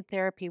 We need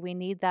therapy. We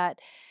need that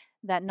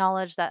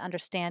knowledge, that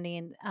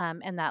understanding,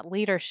 and that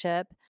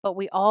leadership. But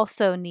we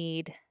also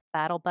need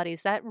battle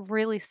buddies. That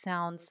really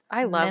sounds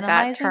I love that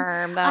minimizing.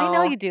 term, I know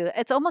though. you do.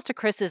 It's almost a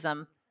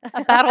criticism,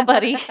 a battle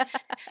buddy.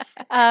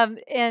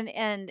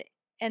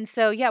 And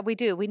so yeah, we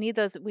do. We need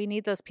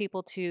those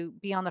people to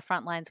be on the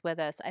front lines with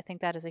us. I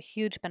think that is a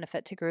huge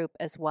benefit to group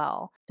as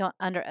well. Don't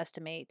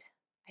underestimate.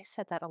 I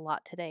said that a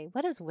lot today.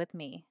 What is with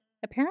me?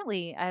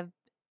 Apparently, I've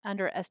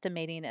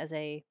underestimating as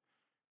a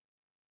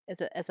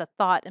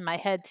thought in my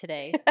head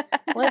today.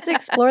 Let's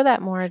explore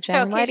that more,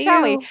 Jen. Okay,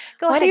 shall we?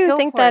 Go Why do ahead, you go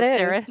think for that it, is?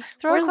 Sarah.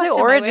 Throw a Where's the question my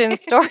way. origin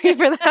story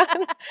for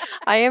that?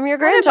 I am your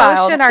What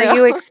grandchild. emotion are so-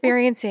 you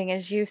experiencing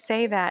as you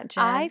say that,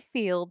 Jen? I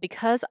feel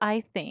because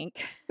I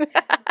think.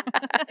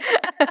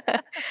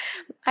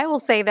 I will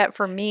say that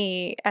for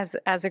me as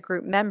a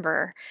group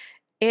member,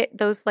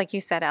 those, like you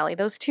said, Allie,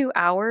 those 2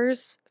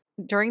 hours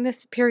during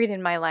this period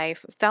in my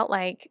life felt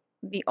like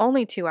the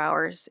only 2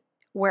 hours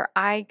where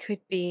I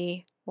could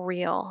be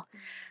real.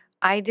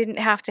 I didn't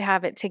have to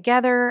have it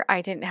together.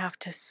 I didn't have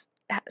to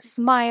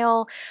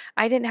smile.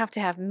 I didn't have to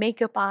have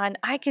makeup on.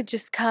 I could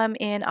just come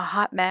in a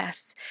hot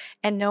mess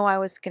and know I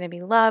was going to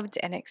be loved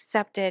and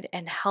accepted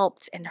and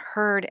helped and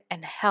heard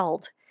and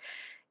held.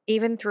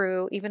 even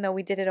though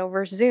we did it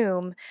over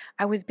Zoom,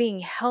 I was being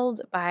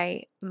held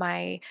by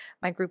my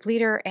group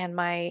leader and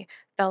my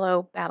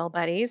fellow battle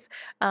buddies.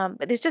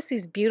 But it's just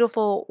these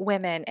beautiful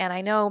women. And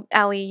I know,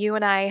 Ali, you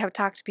and I have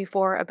talked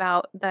before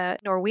about the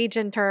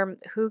Norwegian term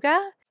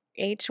hygge.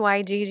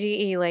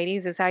 Hygge,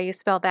 ladies, is how you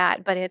spell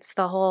that. But it's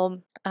the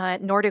whole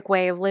Nordic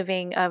way of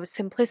living, of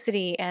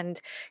simplicity and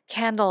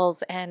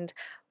candles and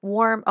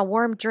a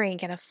warm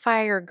drink and a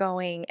fire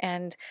going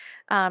and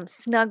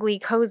snugly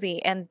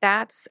cozy. And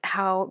that's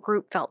how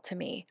group felt to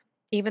me.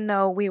 Even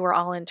though we were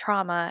all in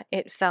trauma,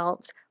 it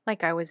felt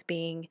like I was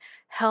being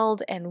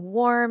held and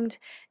warmed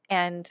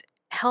and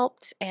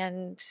helped.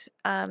 And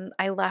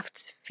I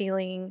left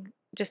feeling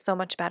just so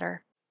much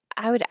better.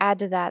 I would add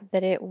to that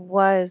that it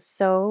was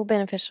so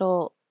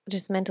beneficial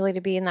just mentally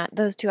to be in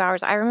those 2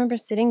 hours. I remember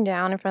sitting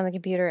down in front of the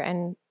computer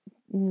and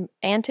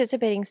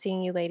anticipating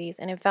seeing you ladies,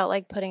 and it felt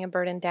like putting a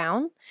burden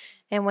down.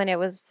 And when it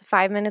was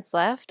 5 minutes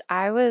left,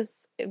 I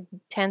was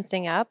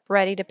tensing up,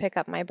 ready to pick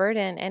up my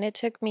burden, and it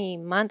took me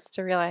months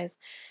to realize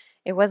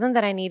it wasn't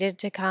that I needed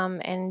to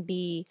come and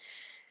be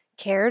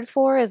cared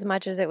for as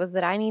much as it was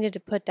that I needed to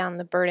put down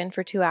the burden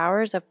for 2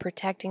 hours of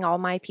protecting all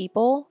my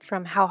people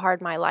from how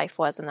hard my life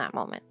was in that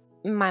moment.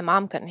 My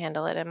mom couldn't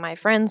handle it and my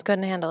friends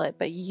couldn't handle it,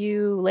 but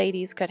you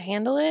ladies could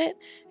handle it.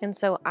 And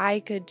so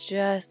I could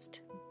just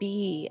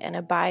be and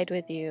abide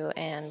with you.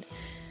 And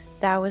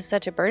that was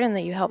such a burden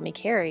that you helped me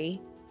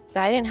carry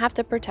that I didn't have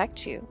to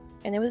protect you.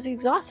 And it was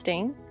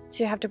exhausting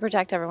to have to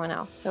protect everyone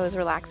else. So it was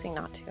relaxing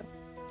not to.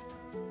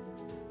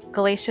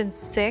 Galatians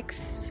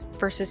 6,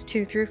 verses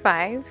 2 through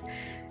 5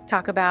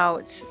 talk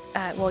about,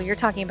 you're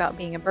talking about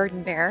being a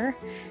burden bearer.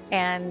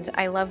 And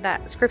I love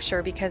that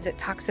scripture because it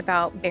talks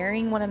about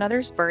bearing one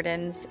another's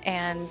burdens.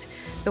 And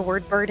the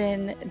word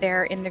burden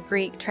there in the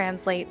Greek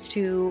translates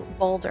to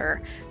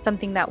boulder,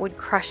 something that would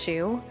crush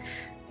you,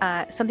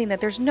 something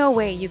that there's no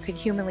way you could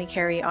humanly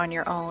carry on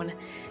your own.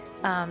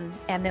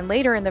 And then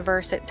later in the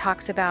verse, it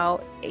talks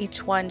about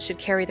each one should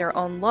carry their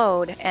own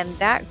load. And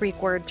that Greek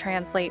word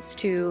translates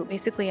to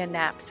basically a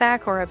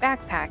knapsack or a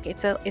backpack.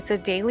 It's a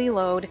daily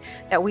load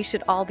that we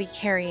should all be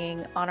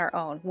carrying on our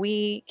own.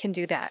 We can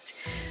do that.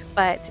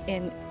 But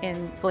in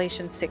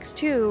Galatians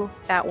 6:2,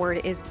 that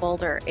word is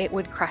boulder. It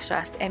would crush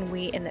us.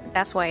 And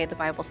that's why the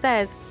Bible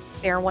says,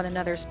 bear one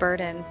another's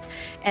burdens.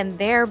 And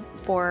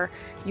therefore,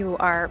 you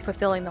are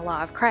fulfilling the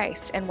law of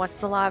Christ. And what's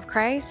the law of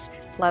Christ?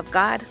 Love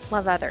God,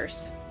 love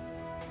others.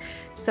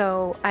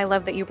 So I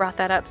love that you brought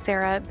that up,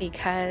 Sarah,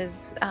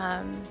 because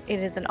it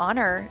is an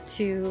honor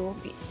to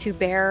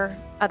bear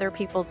other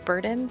people's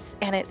burdens.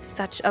 And it's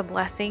such a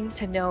blessing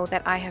to know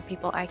that I have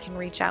people I can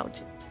reach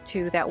out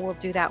to that will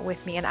do that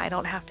with me and I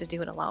don't have to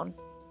do it alone.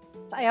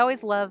 I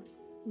always love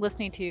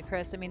listening to you,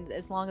 Chris. I mean,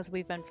 as long as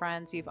we've been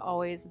friends, you've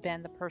always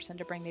been the person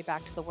to bring me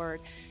back to the Word.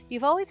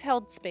 You've always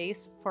held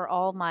space for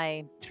all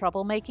my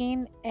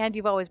troublemaking, and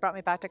you've always brought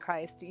me back to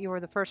Christ. You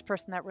were the first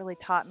person that really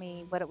taught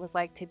me what it was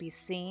like to be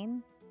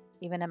seen,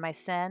 even in my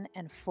sin,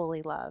 and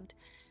fully loved.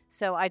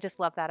 So I just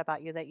love that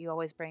about you, that you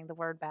always bring the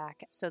Word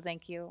back. So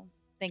thank you.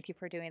 Thank you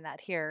for doing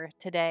that here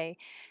today.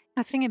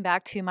 I was thinking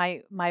back to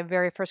my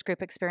very first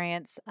group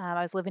experience.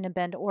 I was living in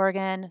Bend,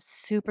 Oregon,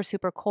 super,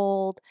 super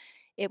cold.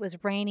 It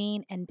was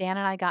raining, and Dan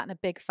and I got in a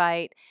big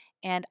fight.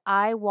 And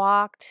I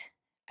walked,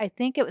 I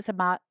think it was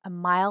about 1.5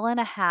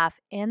 miles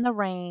in the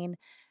rain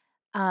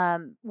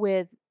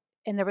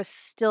and there was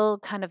still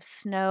kind of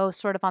snow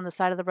sort of on the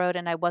side of the road,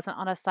 and I wasn't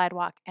on a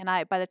sidewalk. And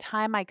by the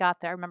time I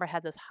got there, I remember I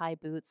had those high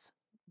boots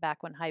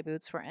back when high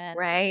boots were in.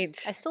 Right.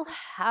 I still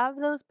have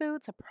those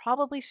boots. I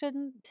probably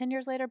shouldn't 10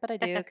 years later, but I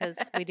do because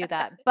we do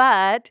that.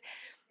 But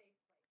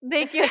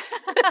thank you.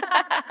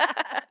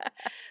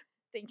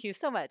 Thank you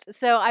so much.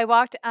 So I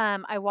walked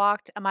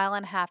 1.5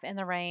 miles in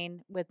the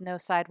rain with no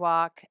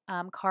sidewalk,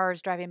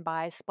 cars driving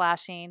by,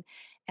 splashing,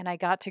 and I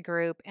got to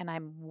group and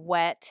I'm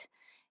wet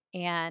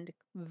and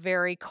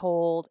very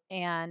cold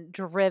and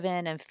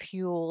driven and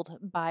fueled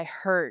by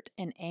hurt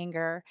and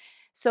anger.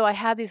 So I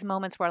had these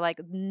moments where like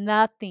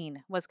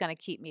nothing was going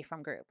to keep me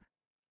from group.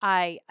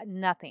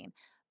 Nothing.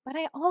 But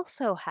I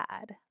also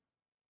had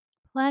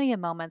plenty of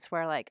moments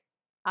where like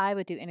I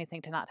would do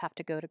anything to not have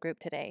to go to group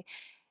today.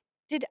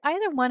 Did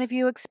either one of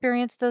you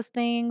experience those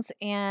things?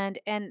 And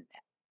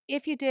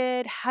if you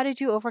did, how did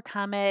you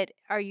overcome it?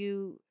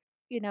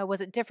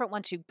 Was it different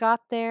once you got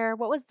there?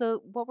 What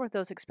were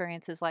those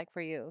experiences like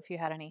for you, if you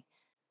had any?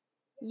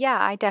 Yeah,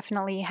 I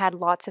definitely had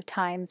lots of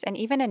times, and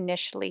even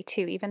initially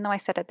too, even though I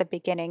said at the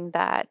beginning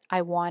that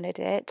I wanted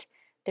it,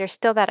 there's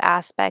still that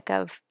aspect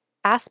of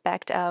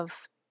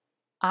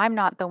I'm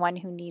not the one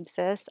who needs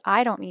this.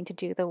 I don't need to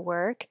do the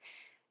work.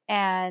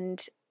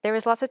 And there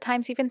was lots of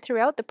times even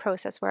throughout the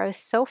process where I was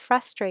so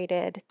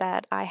frustrated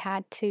that I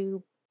had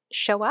to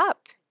show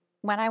up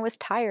when I was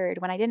tired,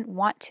 when I didn't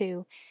want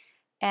to.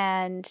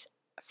 And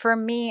for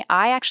me,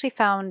 I actually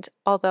found,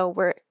 although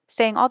we're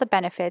saying all the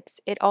benefits,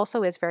 it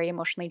also is very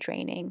emotionally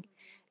draining.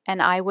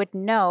 And I would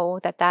know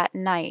that that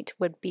night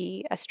would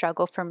be a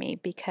struggle for me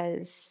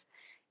because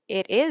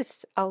it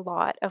is a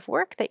lot of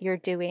work that you're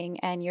doing,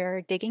 and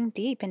you're digging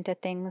deep into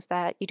things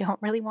that you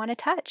don't really want to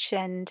touch.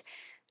 And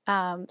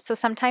so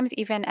sometimes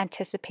even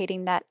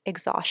anticipating that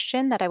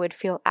exhaustion that I would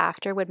feel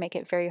after would make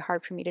it very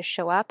hard for me to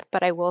show up.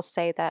 But I will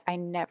say that I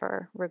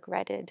never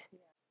regretted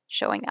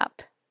showing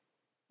up.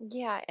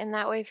 Yeah, and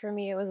that way for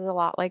me, it was a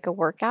lot like a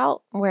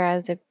workout,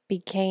 whereas it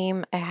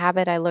became a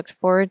habit I looked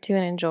forward to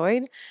and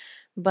enjoyed.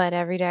 But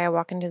every day I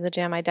walk into the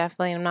gym, I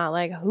definitely am not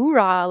like,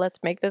 hoorah, let's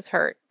make this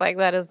hurt. Like,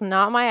 that is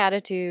not my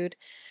attitude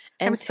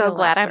I'm so until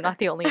glad I'm after. not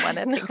the only one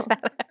that thinks No.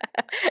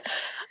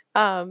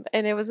 that.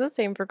 And it was the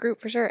same for group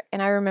for sure.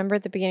 And I remember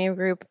at the beginning of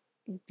group,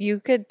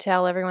 you could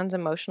tell everyone's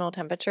emotional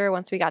temperature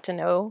once we got to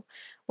know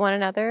one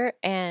another,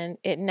 and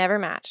it never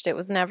matched. It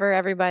was never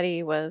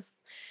everybody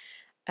was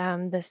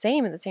the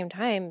same at the same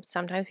time.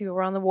 Sometimes people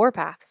were on the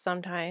warpath.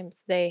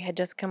 Sometimes they had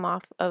just come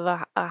off of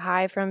a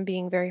high from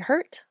being very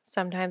hurt.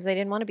 Sometimes they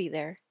didn't want to be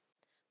there.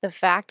 The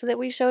fact that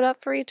we showed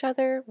up for each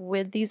other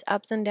with these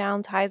ups and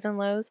downs, highs and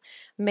lows,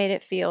 made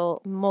it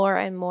feel more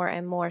and more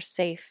and more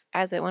safe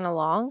as it went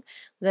along.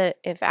 That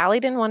if Allie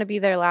didn't want to be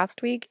there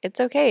last week, it's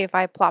okay if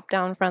I plopped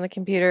down in front of the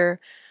computer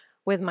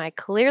with my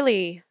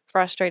clearly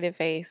frustrated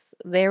face.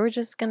 They were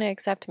just going to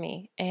accept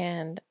me.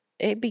 And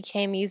it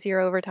became easier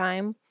over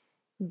time.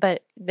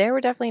 But there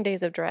were definitely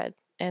days of dread.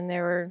 And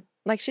there were,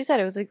 like she said,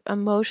 it was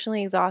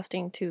emotionally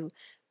exhausting to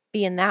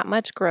be in that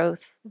much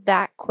growth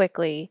that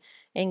quickly,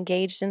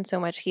 engaged in so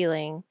much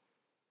healing.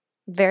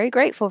 Very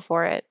grateful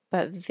for it,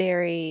 but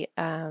very,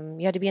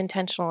 you had to be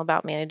intentional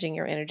about managing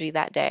your energy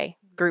that day,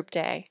 group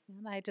day.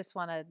 And I just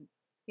want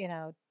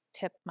to,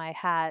 tip my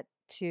hat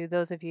to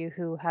those of you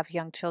who have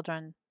young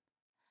children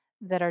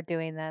that are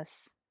doing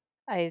this.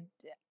 I,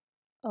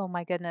 oh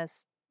my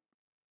goodness,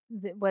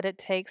 what it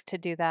takes to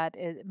do that,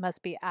 it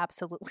must be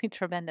absolutely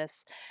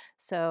tremendous.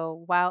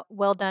 So, wow,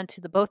 well done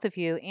to the both of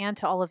you and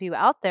to all of you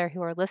out there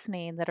who are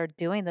listening that are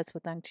doing this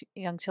with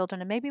young children.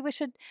 And maybe we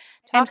should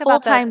And talk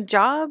about that. full-time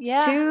jobs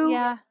Yeah,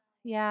 too.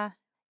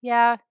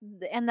 yeah.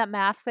 And that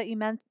mask that you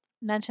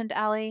mentioned,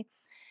 Allie,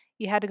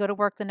 you had to go to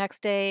work the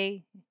next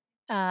day.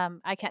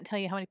 I can't tell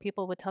you how many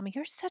people would tell me,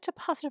 "You're such a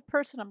positive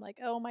person." I'm like,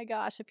 "Oh my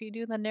gosh, if you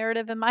knew the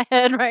narrative in my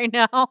head right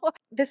now."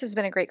 This has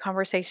been a great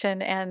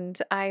conversation,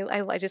 and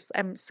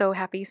I'm so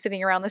happy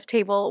sitting around this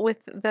table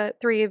with the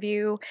three of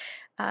you.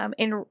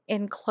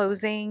 In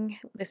closing,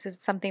 this is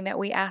something that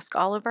we ask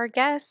all of our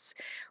guests.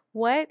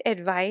 What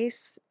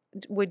advice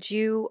would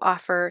you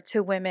offer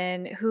to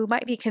women who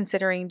might be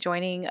considering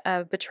joining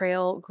a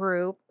betrayal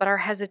group but are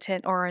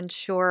hesitant or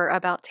unsure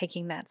about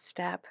taking that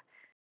step?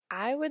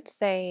 I would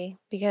say,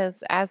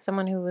 because as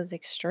someone who was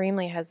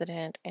extremely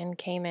hesitant and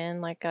came in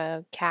like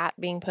a cat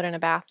being put in a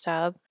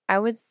bathtub, I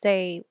would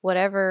say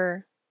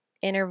whatever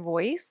inner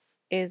voice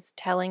is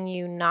telling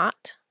you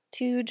not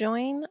to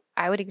join,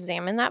 I would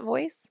examine that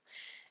voice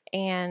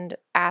and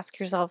ask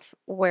yourself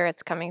where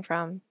it's coming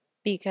from.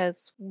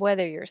 Because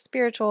whether you're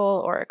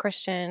spiritual or a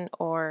Christian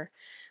or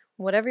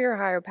whatever your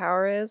higher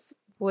power is,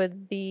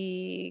 would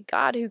the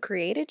God who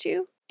created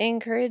you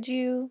encourage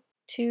you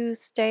to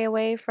stay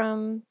away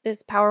from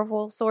this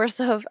powerful source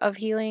of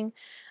healing?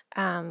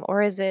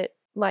 Or is it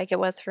like it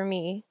was for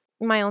me?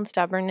 My own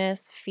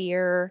stubbornness,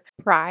 fear,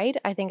 pride.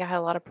 I think I had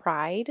a lot of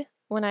pride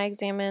when I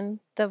examined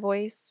the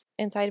voice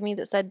inside of me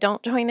that said,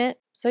 don't join it.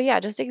 So, yeah,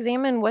 just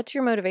examine what's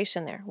your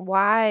motivation there.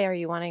 Why are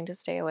you wanting to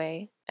stay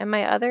away? And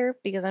my other,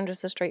 because I'm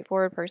just a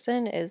straightforward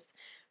person, is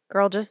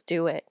girl, just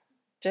do it.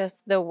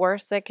 Just the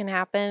worst that can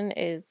happen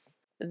is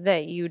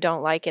that you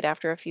don't like it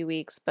after a few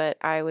weeks, but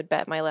I would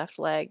bet my left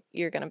leg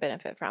you're going to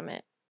benefit from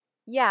it.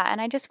 Yeah, and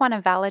I just want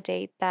to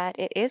validate that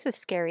it is a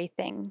scary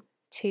thing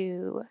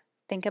to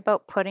think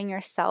about putting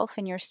yourself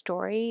and your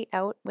story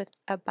out with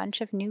a bunch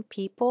of new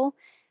people.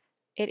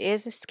 It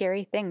is a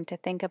scary thing to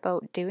think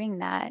about doing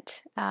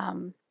that.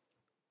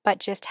 But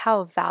just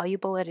how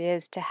valuable it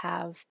is to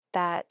have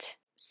that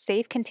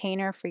safe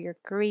container for your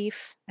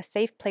grief, a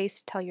safe place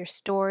to tell your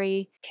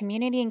story,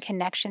 community and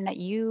connection that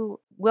you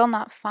will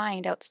not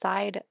find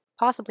outside,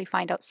 possibly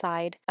find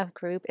outside of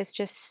group is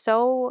just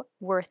so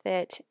worth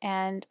it.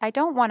 And I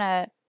just want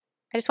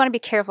to be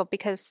careful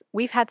because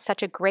we've had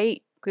such a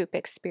great group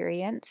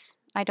experience.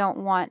 I don't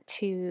want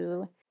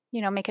to,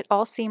 make it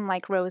all seem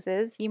like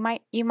roses. You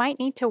might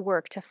need to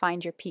work to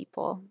find your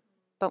people.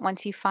 But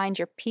once you find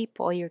your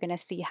people, you're going to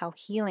see how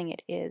healing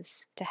it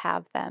is to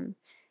have them.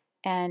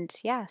 And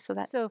yeah, so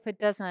that. So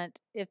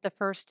if the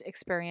first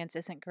experience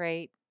isn't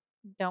great,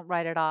 don't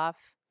write it off.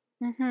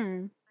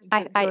 Mm-hmm.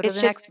 Go to it's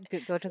the just,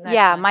 next. Go to the next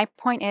yeah, one. my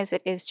point is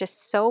it is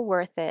just so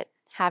worth it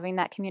having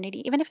that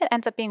community. Even if it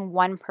ends up being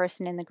one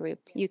person in the group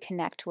you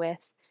connect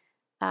with,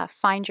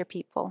 find your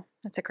people.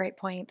 That's a great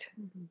point.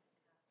 Mm-hmm.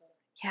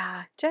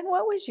 Yeah. Jen,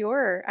 what was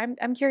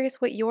I'm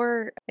curious what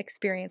your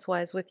experience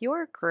was with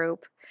your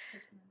group,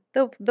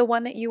 the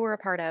one that you were a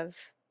part of.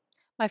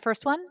 My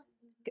first one,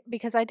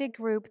 because I did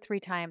group 3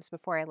 times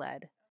before I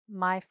led.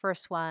 My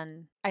first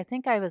one, I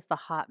think I was the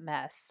hot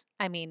mess.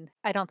 I mean,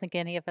 I don't think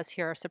any of us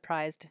here are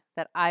surprised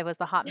that I was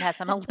the hot mess.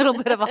 I'm a little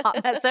bit of a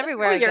hot mess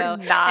everywhere No, I you're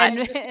go.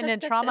 not. And in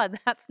trauma,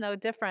 that's no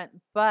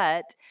different.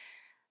 But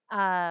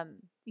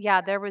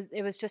Yeah,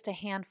 it was just a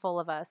handful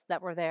of us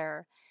that were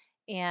there,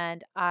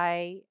 and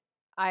I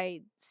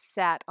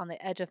sat on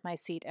the edge of my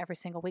seat every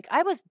single week.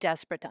 I was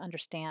desperate to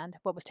understand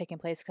what was taking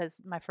place because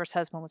my first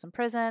husband was in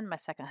prison, my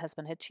second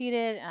husband had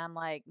cheated, and I'm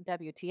like,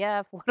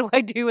 WTF, what do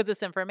I do with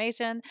this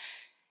information?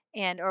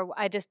 And or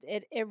I just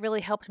it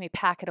really helped me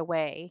pack it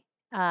away.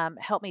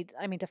 Help me,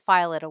 I mean, to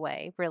file it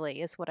away,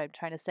 really is what I'm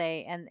trying to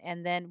say.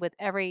 And then with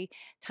every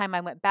time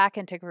I went back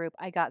into group,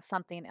 I got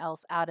something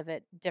else out of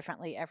it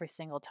differently every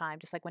single time.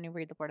 Just like when you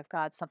read the Word of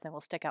God, something will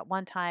stick out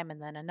one time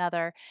and then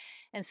another.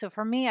 And so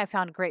for me, I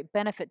found great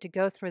benefit to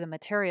go through the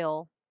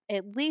material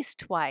at least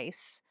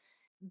twice,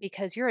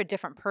 because you're a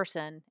different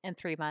person in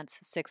 3 months,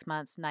 6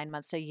 months, 9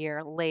 months, a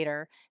year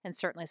later, and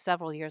certainly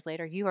several years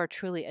later. You are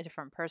truly a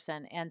different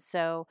person. And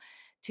so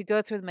to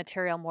go through the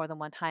material more than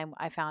one time,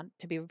 I found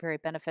to be very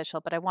beneficial.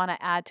 But I want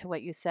to add to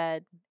what you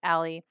said,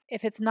 Allie.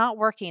 If it's not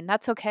working,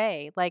 that's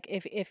okay. Like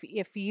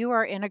if you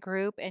are in a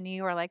group and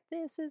you are like,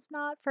 this is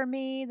not for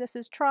me, this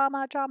is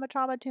trauma, trauma,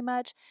 trauma too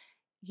much,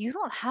 you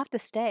don't have to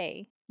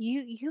stay.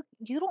 You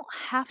don't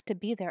have to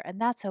be there, and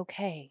that's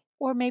okay.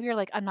 Or maybe you're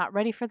like, I'm not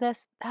ready for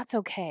this. That's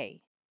okay.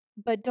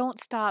 But don't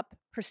stop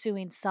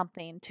pursuing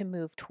something to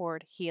move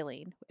toward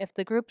healing. If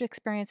the group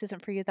experience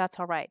isn't for you, that's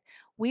all right.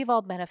 We've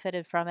all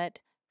benefited from it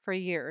for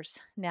years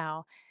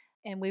now,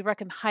 and we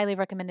highly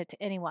recommend it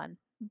to anyone.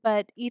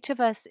 But each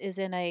of us is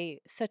in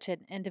such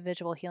an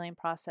individual healing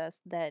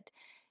process that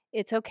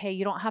it's okay.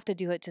 You don't have to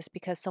do it just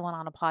because someone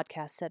on a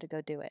podcast said to go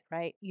do it,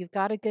 right? You've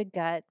got a good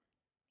gut.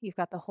 You've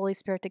got the Holy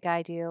Spirit to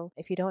guide you.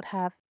 If you don't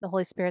have the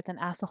Holy Spirit, then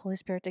ask the Holy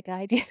Spirit to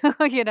guide you,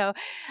 you know?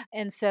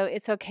 And so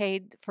it's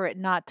okay for it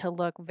not to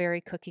look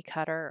very cookie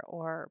cutter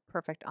or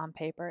perfect on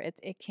paper.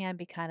 It can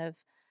be kind of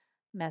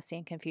messy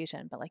and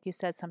confusion. But like you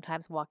said,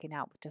 sometimes walking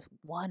out with just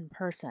one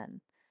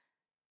person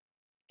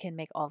can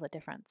make all the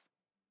difference.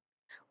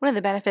 One of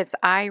the benefits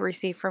I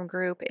receive from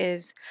group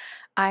is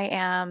I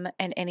am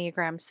an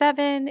Enneagram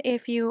 7.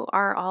 If you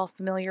are all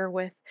familiar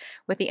with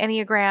the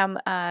Enneagram,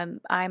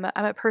 I'm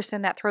a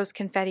person that throws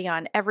confetti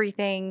on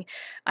everything.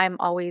 I'm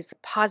always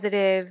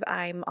positive.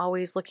 I'm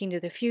always looking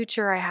to the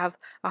future. I have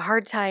a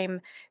hard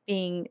time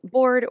being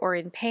bored or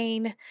in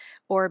pain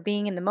or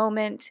being in the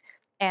moment.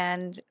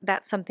 And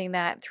that's something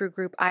that through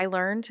group I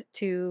learned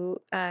to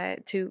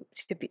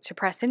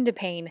press into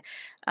pain,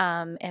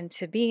 and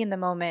to be in the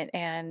moment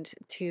and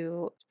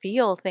to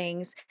feel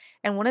things.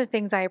 And one of the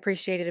things I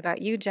appreciated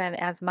about you, Jen,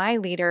 as my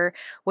leader,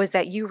 was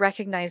that you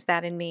recognized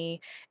that in me,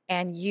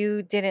 and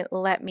you didn't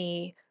let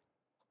me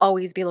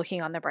always be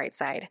looking on the bright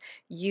side.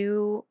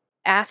 You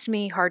asked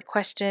me hard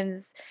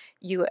questions.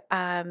 You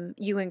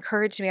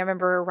encouraged me. I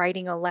remember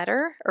writing a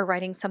letter or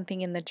writing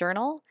something in the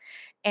journal,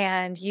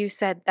 and you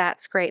said,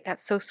 "That's great.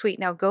 That's so sweet.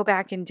 Now go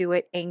back and do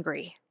it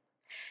angry."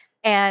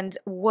 And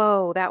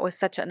whoa, that was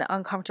such an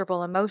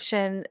uncomfortable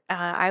emotion.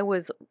 I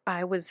was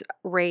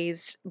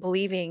raised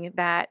believing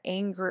that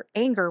anger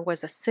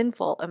was a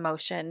sinful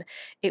emotion.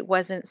 It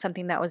wasn't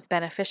something that was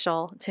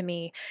beneficial to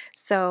me.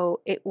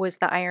 So it was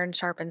the iron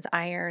sharpens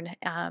iron.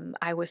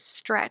 I was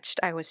stretched,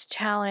 I was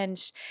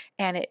challenged,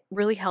 and it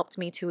really helped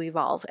me to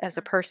evolve as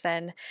a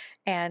person.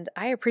 And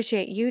I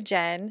appreciate you,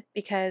 Jen,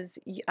 because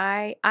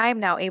I'm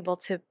now able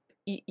to.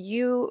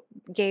 You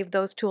gave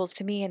those tools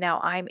to me, and now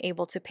I'm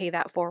able to pay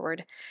that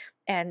forward,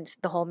 and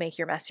the whole make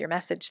your mess your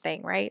message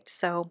thing, right?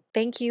 So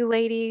thank you,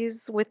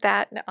 ladies. With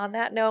that, on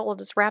that note, we'll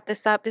just wrap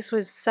this up. This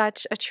was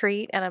such a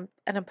treat and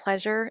a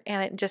pleasure,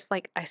 and it, just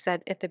like I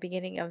said at the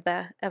beginning of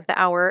the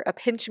hour, a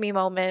pinch me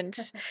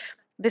moment.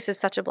 This is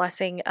such a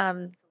blessing.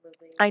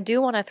 I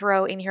do want to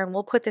throw in here, and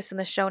we'll put this in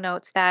the show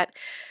notes, that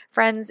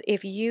friends,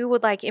 if you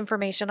would like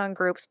information on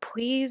groups,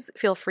 please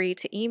feel free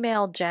to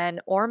email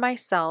Jen or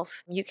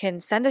myself. You can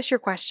send us your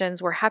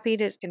questions. We're happy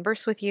to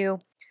converse with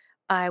you.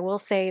 I will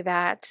say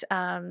that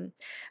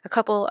a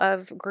couple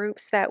of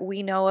groups that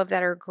we know of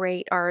that are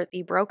great are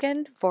the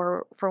Broken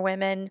for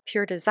women.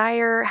 Pure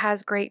Desire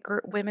has great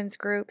women's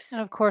groups.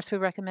 And of course, we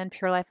recommend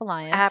Pure Life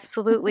Alliance.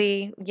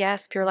 Absolutely.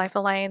 Yes, Pure Life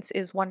Alliance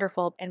is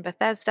wonderful. And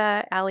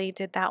Bethesda, Allie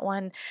did that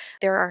one.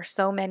 There are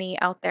so many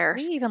out there.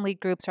 We even lead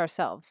groups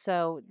ourselves.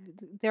 So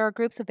there are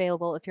groups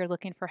available. If you're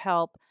looking for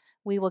help,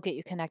 we will get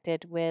you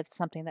connected with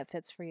something that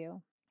fits for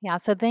you. Yeah,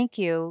 so thank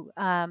you.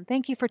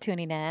 Thank you for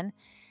tuning in.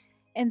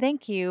 And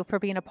thank you for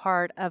being a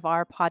part of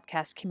our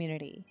podcast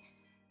community.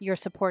 Your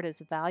support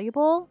is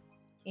valuable,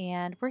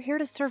 and we're here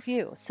to serve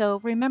you. So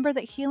remember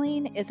that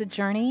healing is a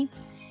journey.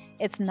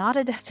 It's not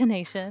a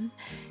destination.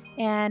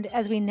 And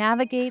as we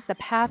navigate the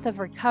path of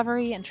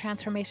recovery and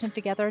transformation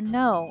together,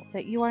 know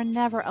that you are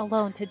never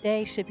alone.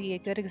 Today should be a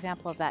good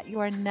example of that. You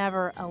are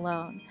never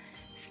alone.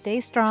 Stay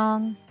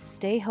strong,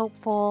 stay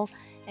hopeful,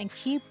 and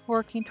keep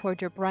working toward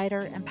your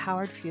brighter,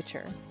 empowered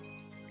future.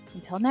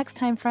 Until next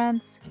time,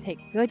 friends, take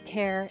good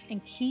care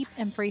and keep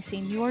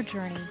embracing your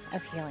journey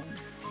of healing.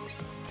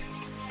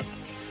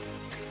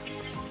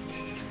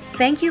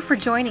 Thank you for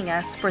joining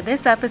us for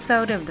this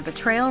episode of the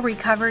Betrayal,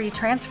 Recovery,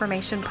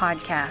 Transformation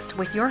Podcast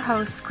with your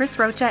hosts, Chris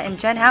Rocha and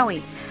Jen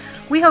Howie.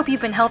 We hope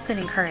you've been helped and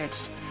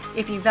encouraged.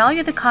 If you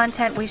value the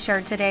content we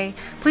shared today,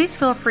 please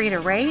feel free to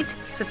rate,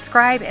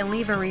 subscribe, and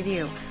leave a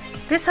review.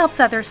 This helps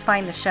others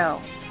find the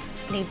show.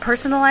 Need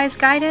personalized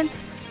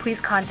guidance?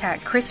 Please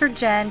contact Chris or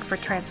Jen for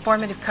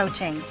transformative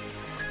coaching.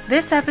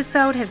 This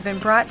episode has been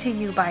brought to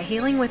you by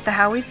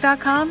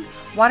HealingWithTheHowies.com,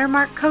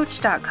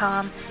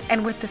 WatermarkCoach.com,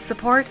 and with the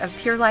support of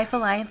Pure Life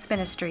Alliance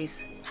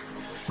Ministries.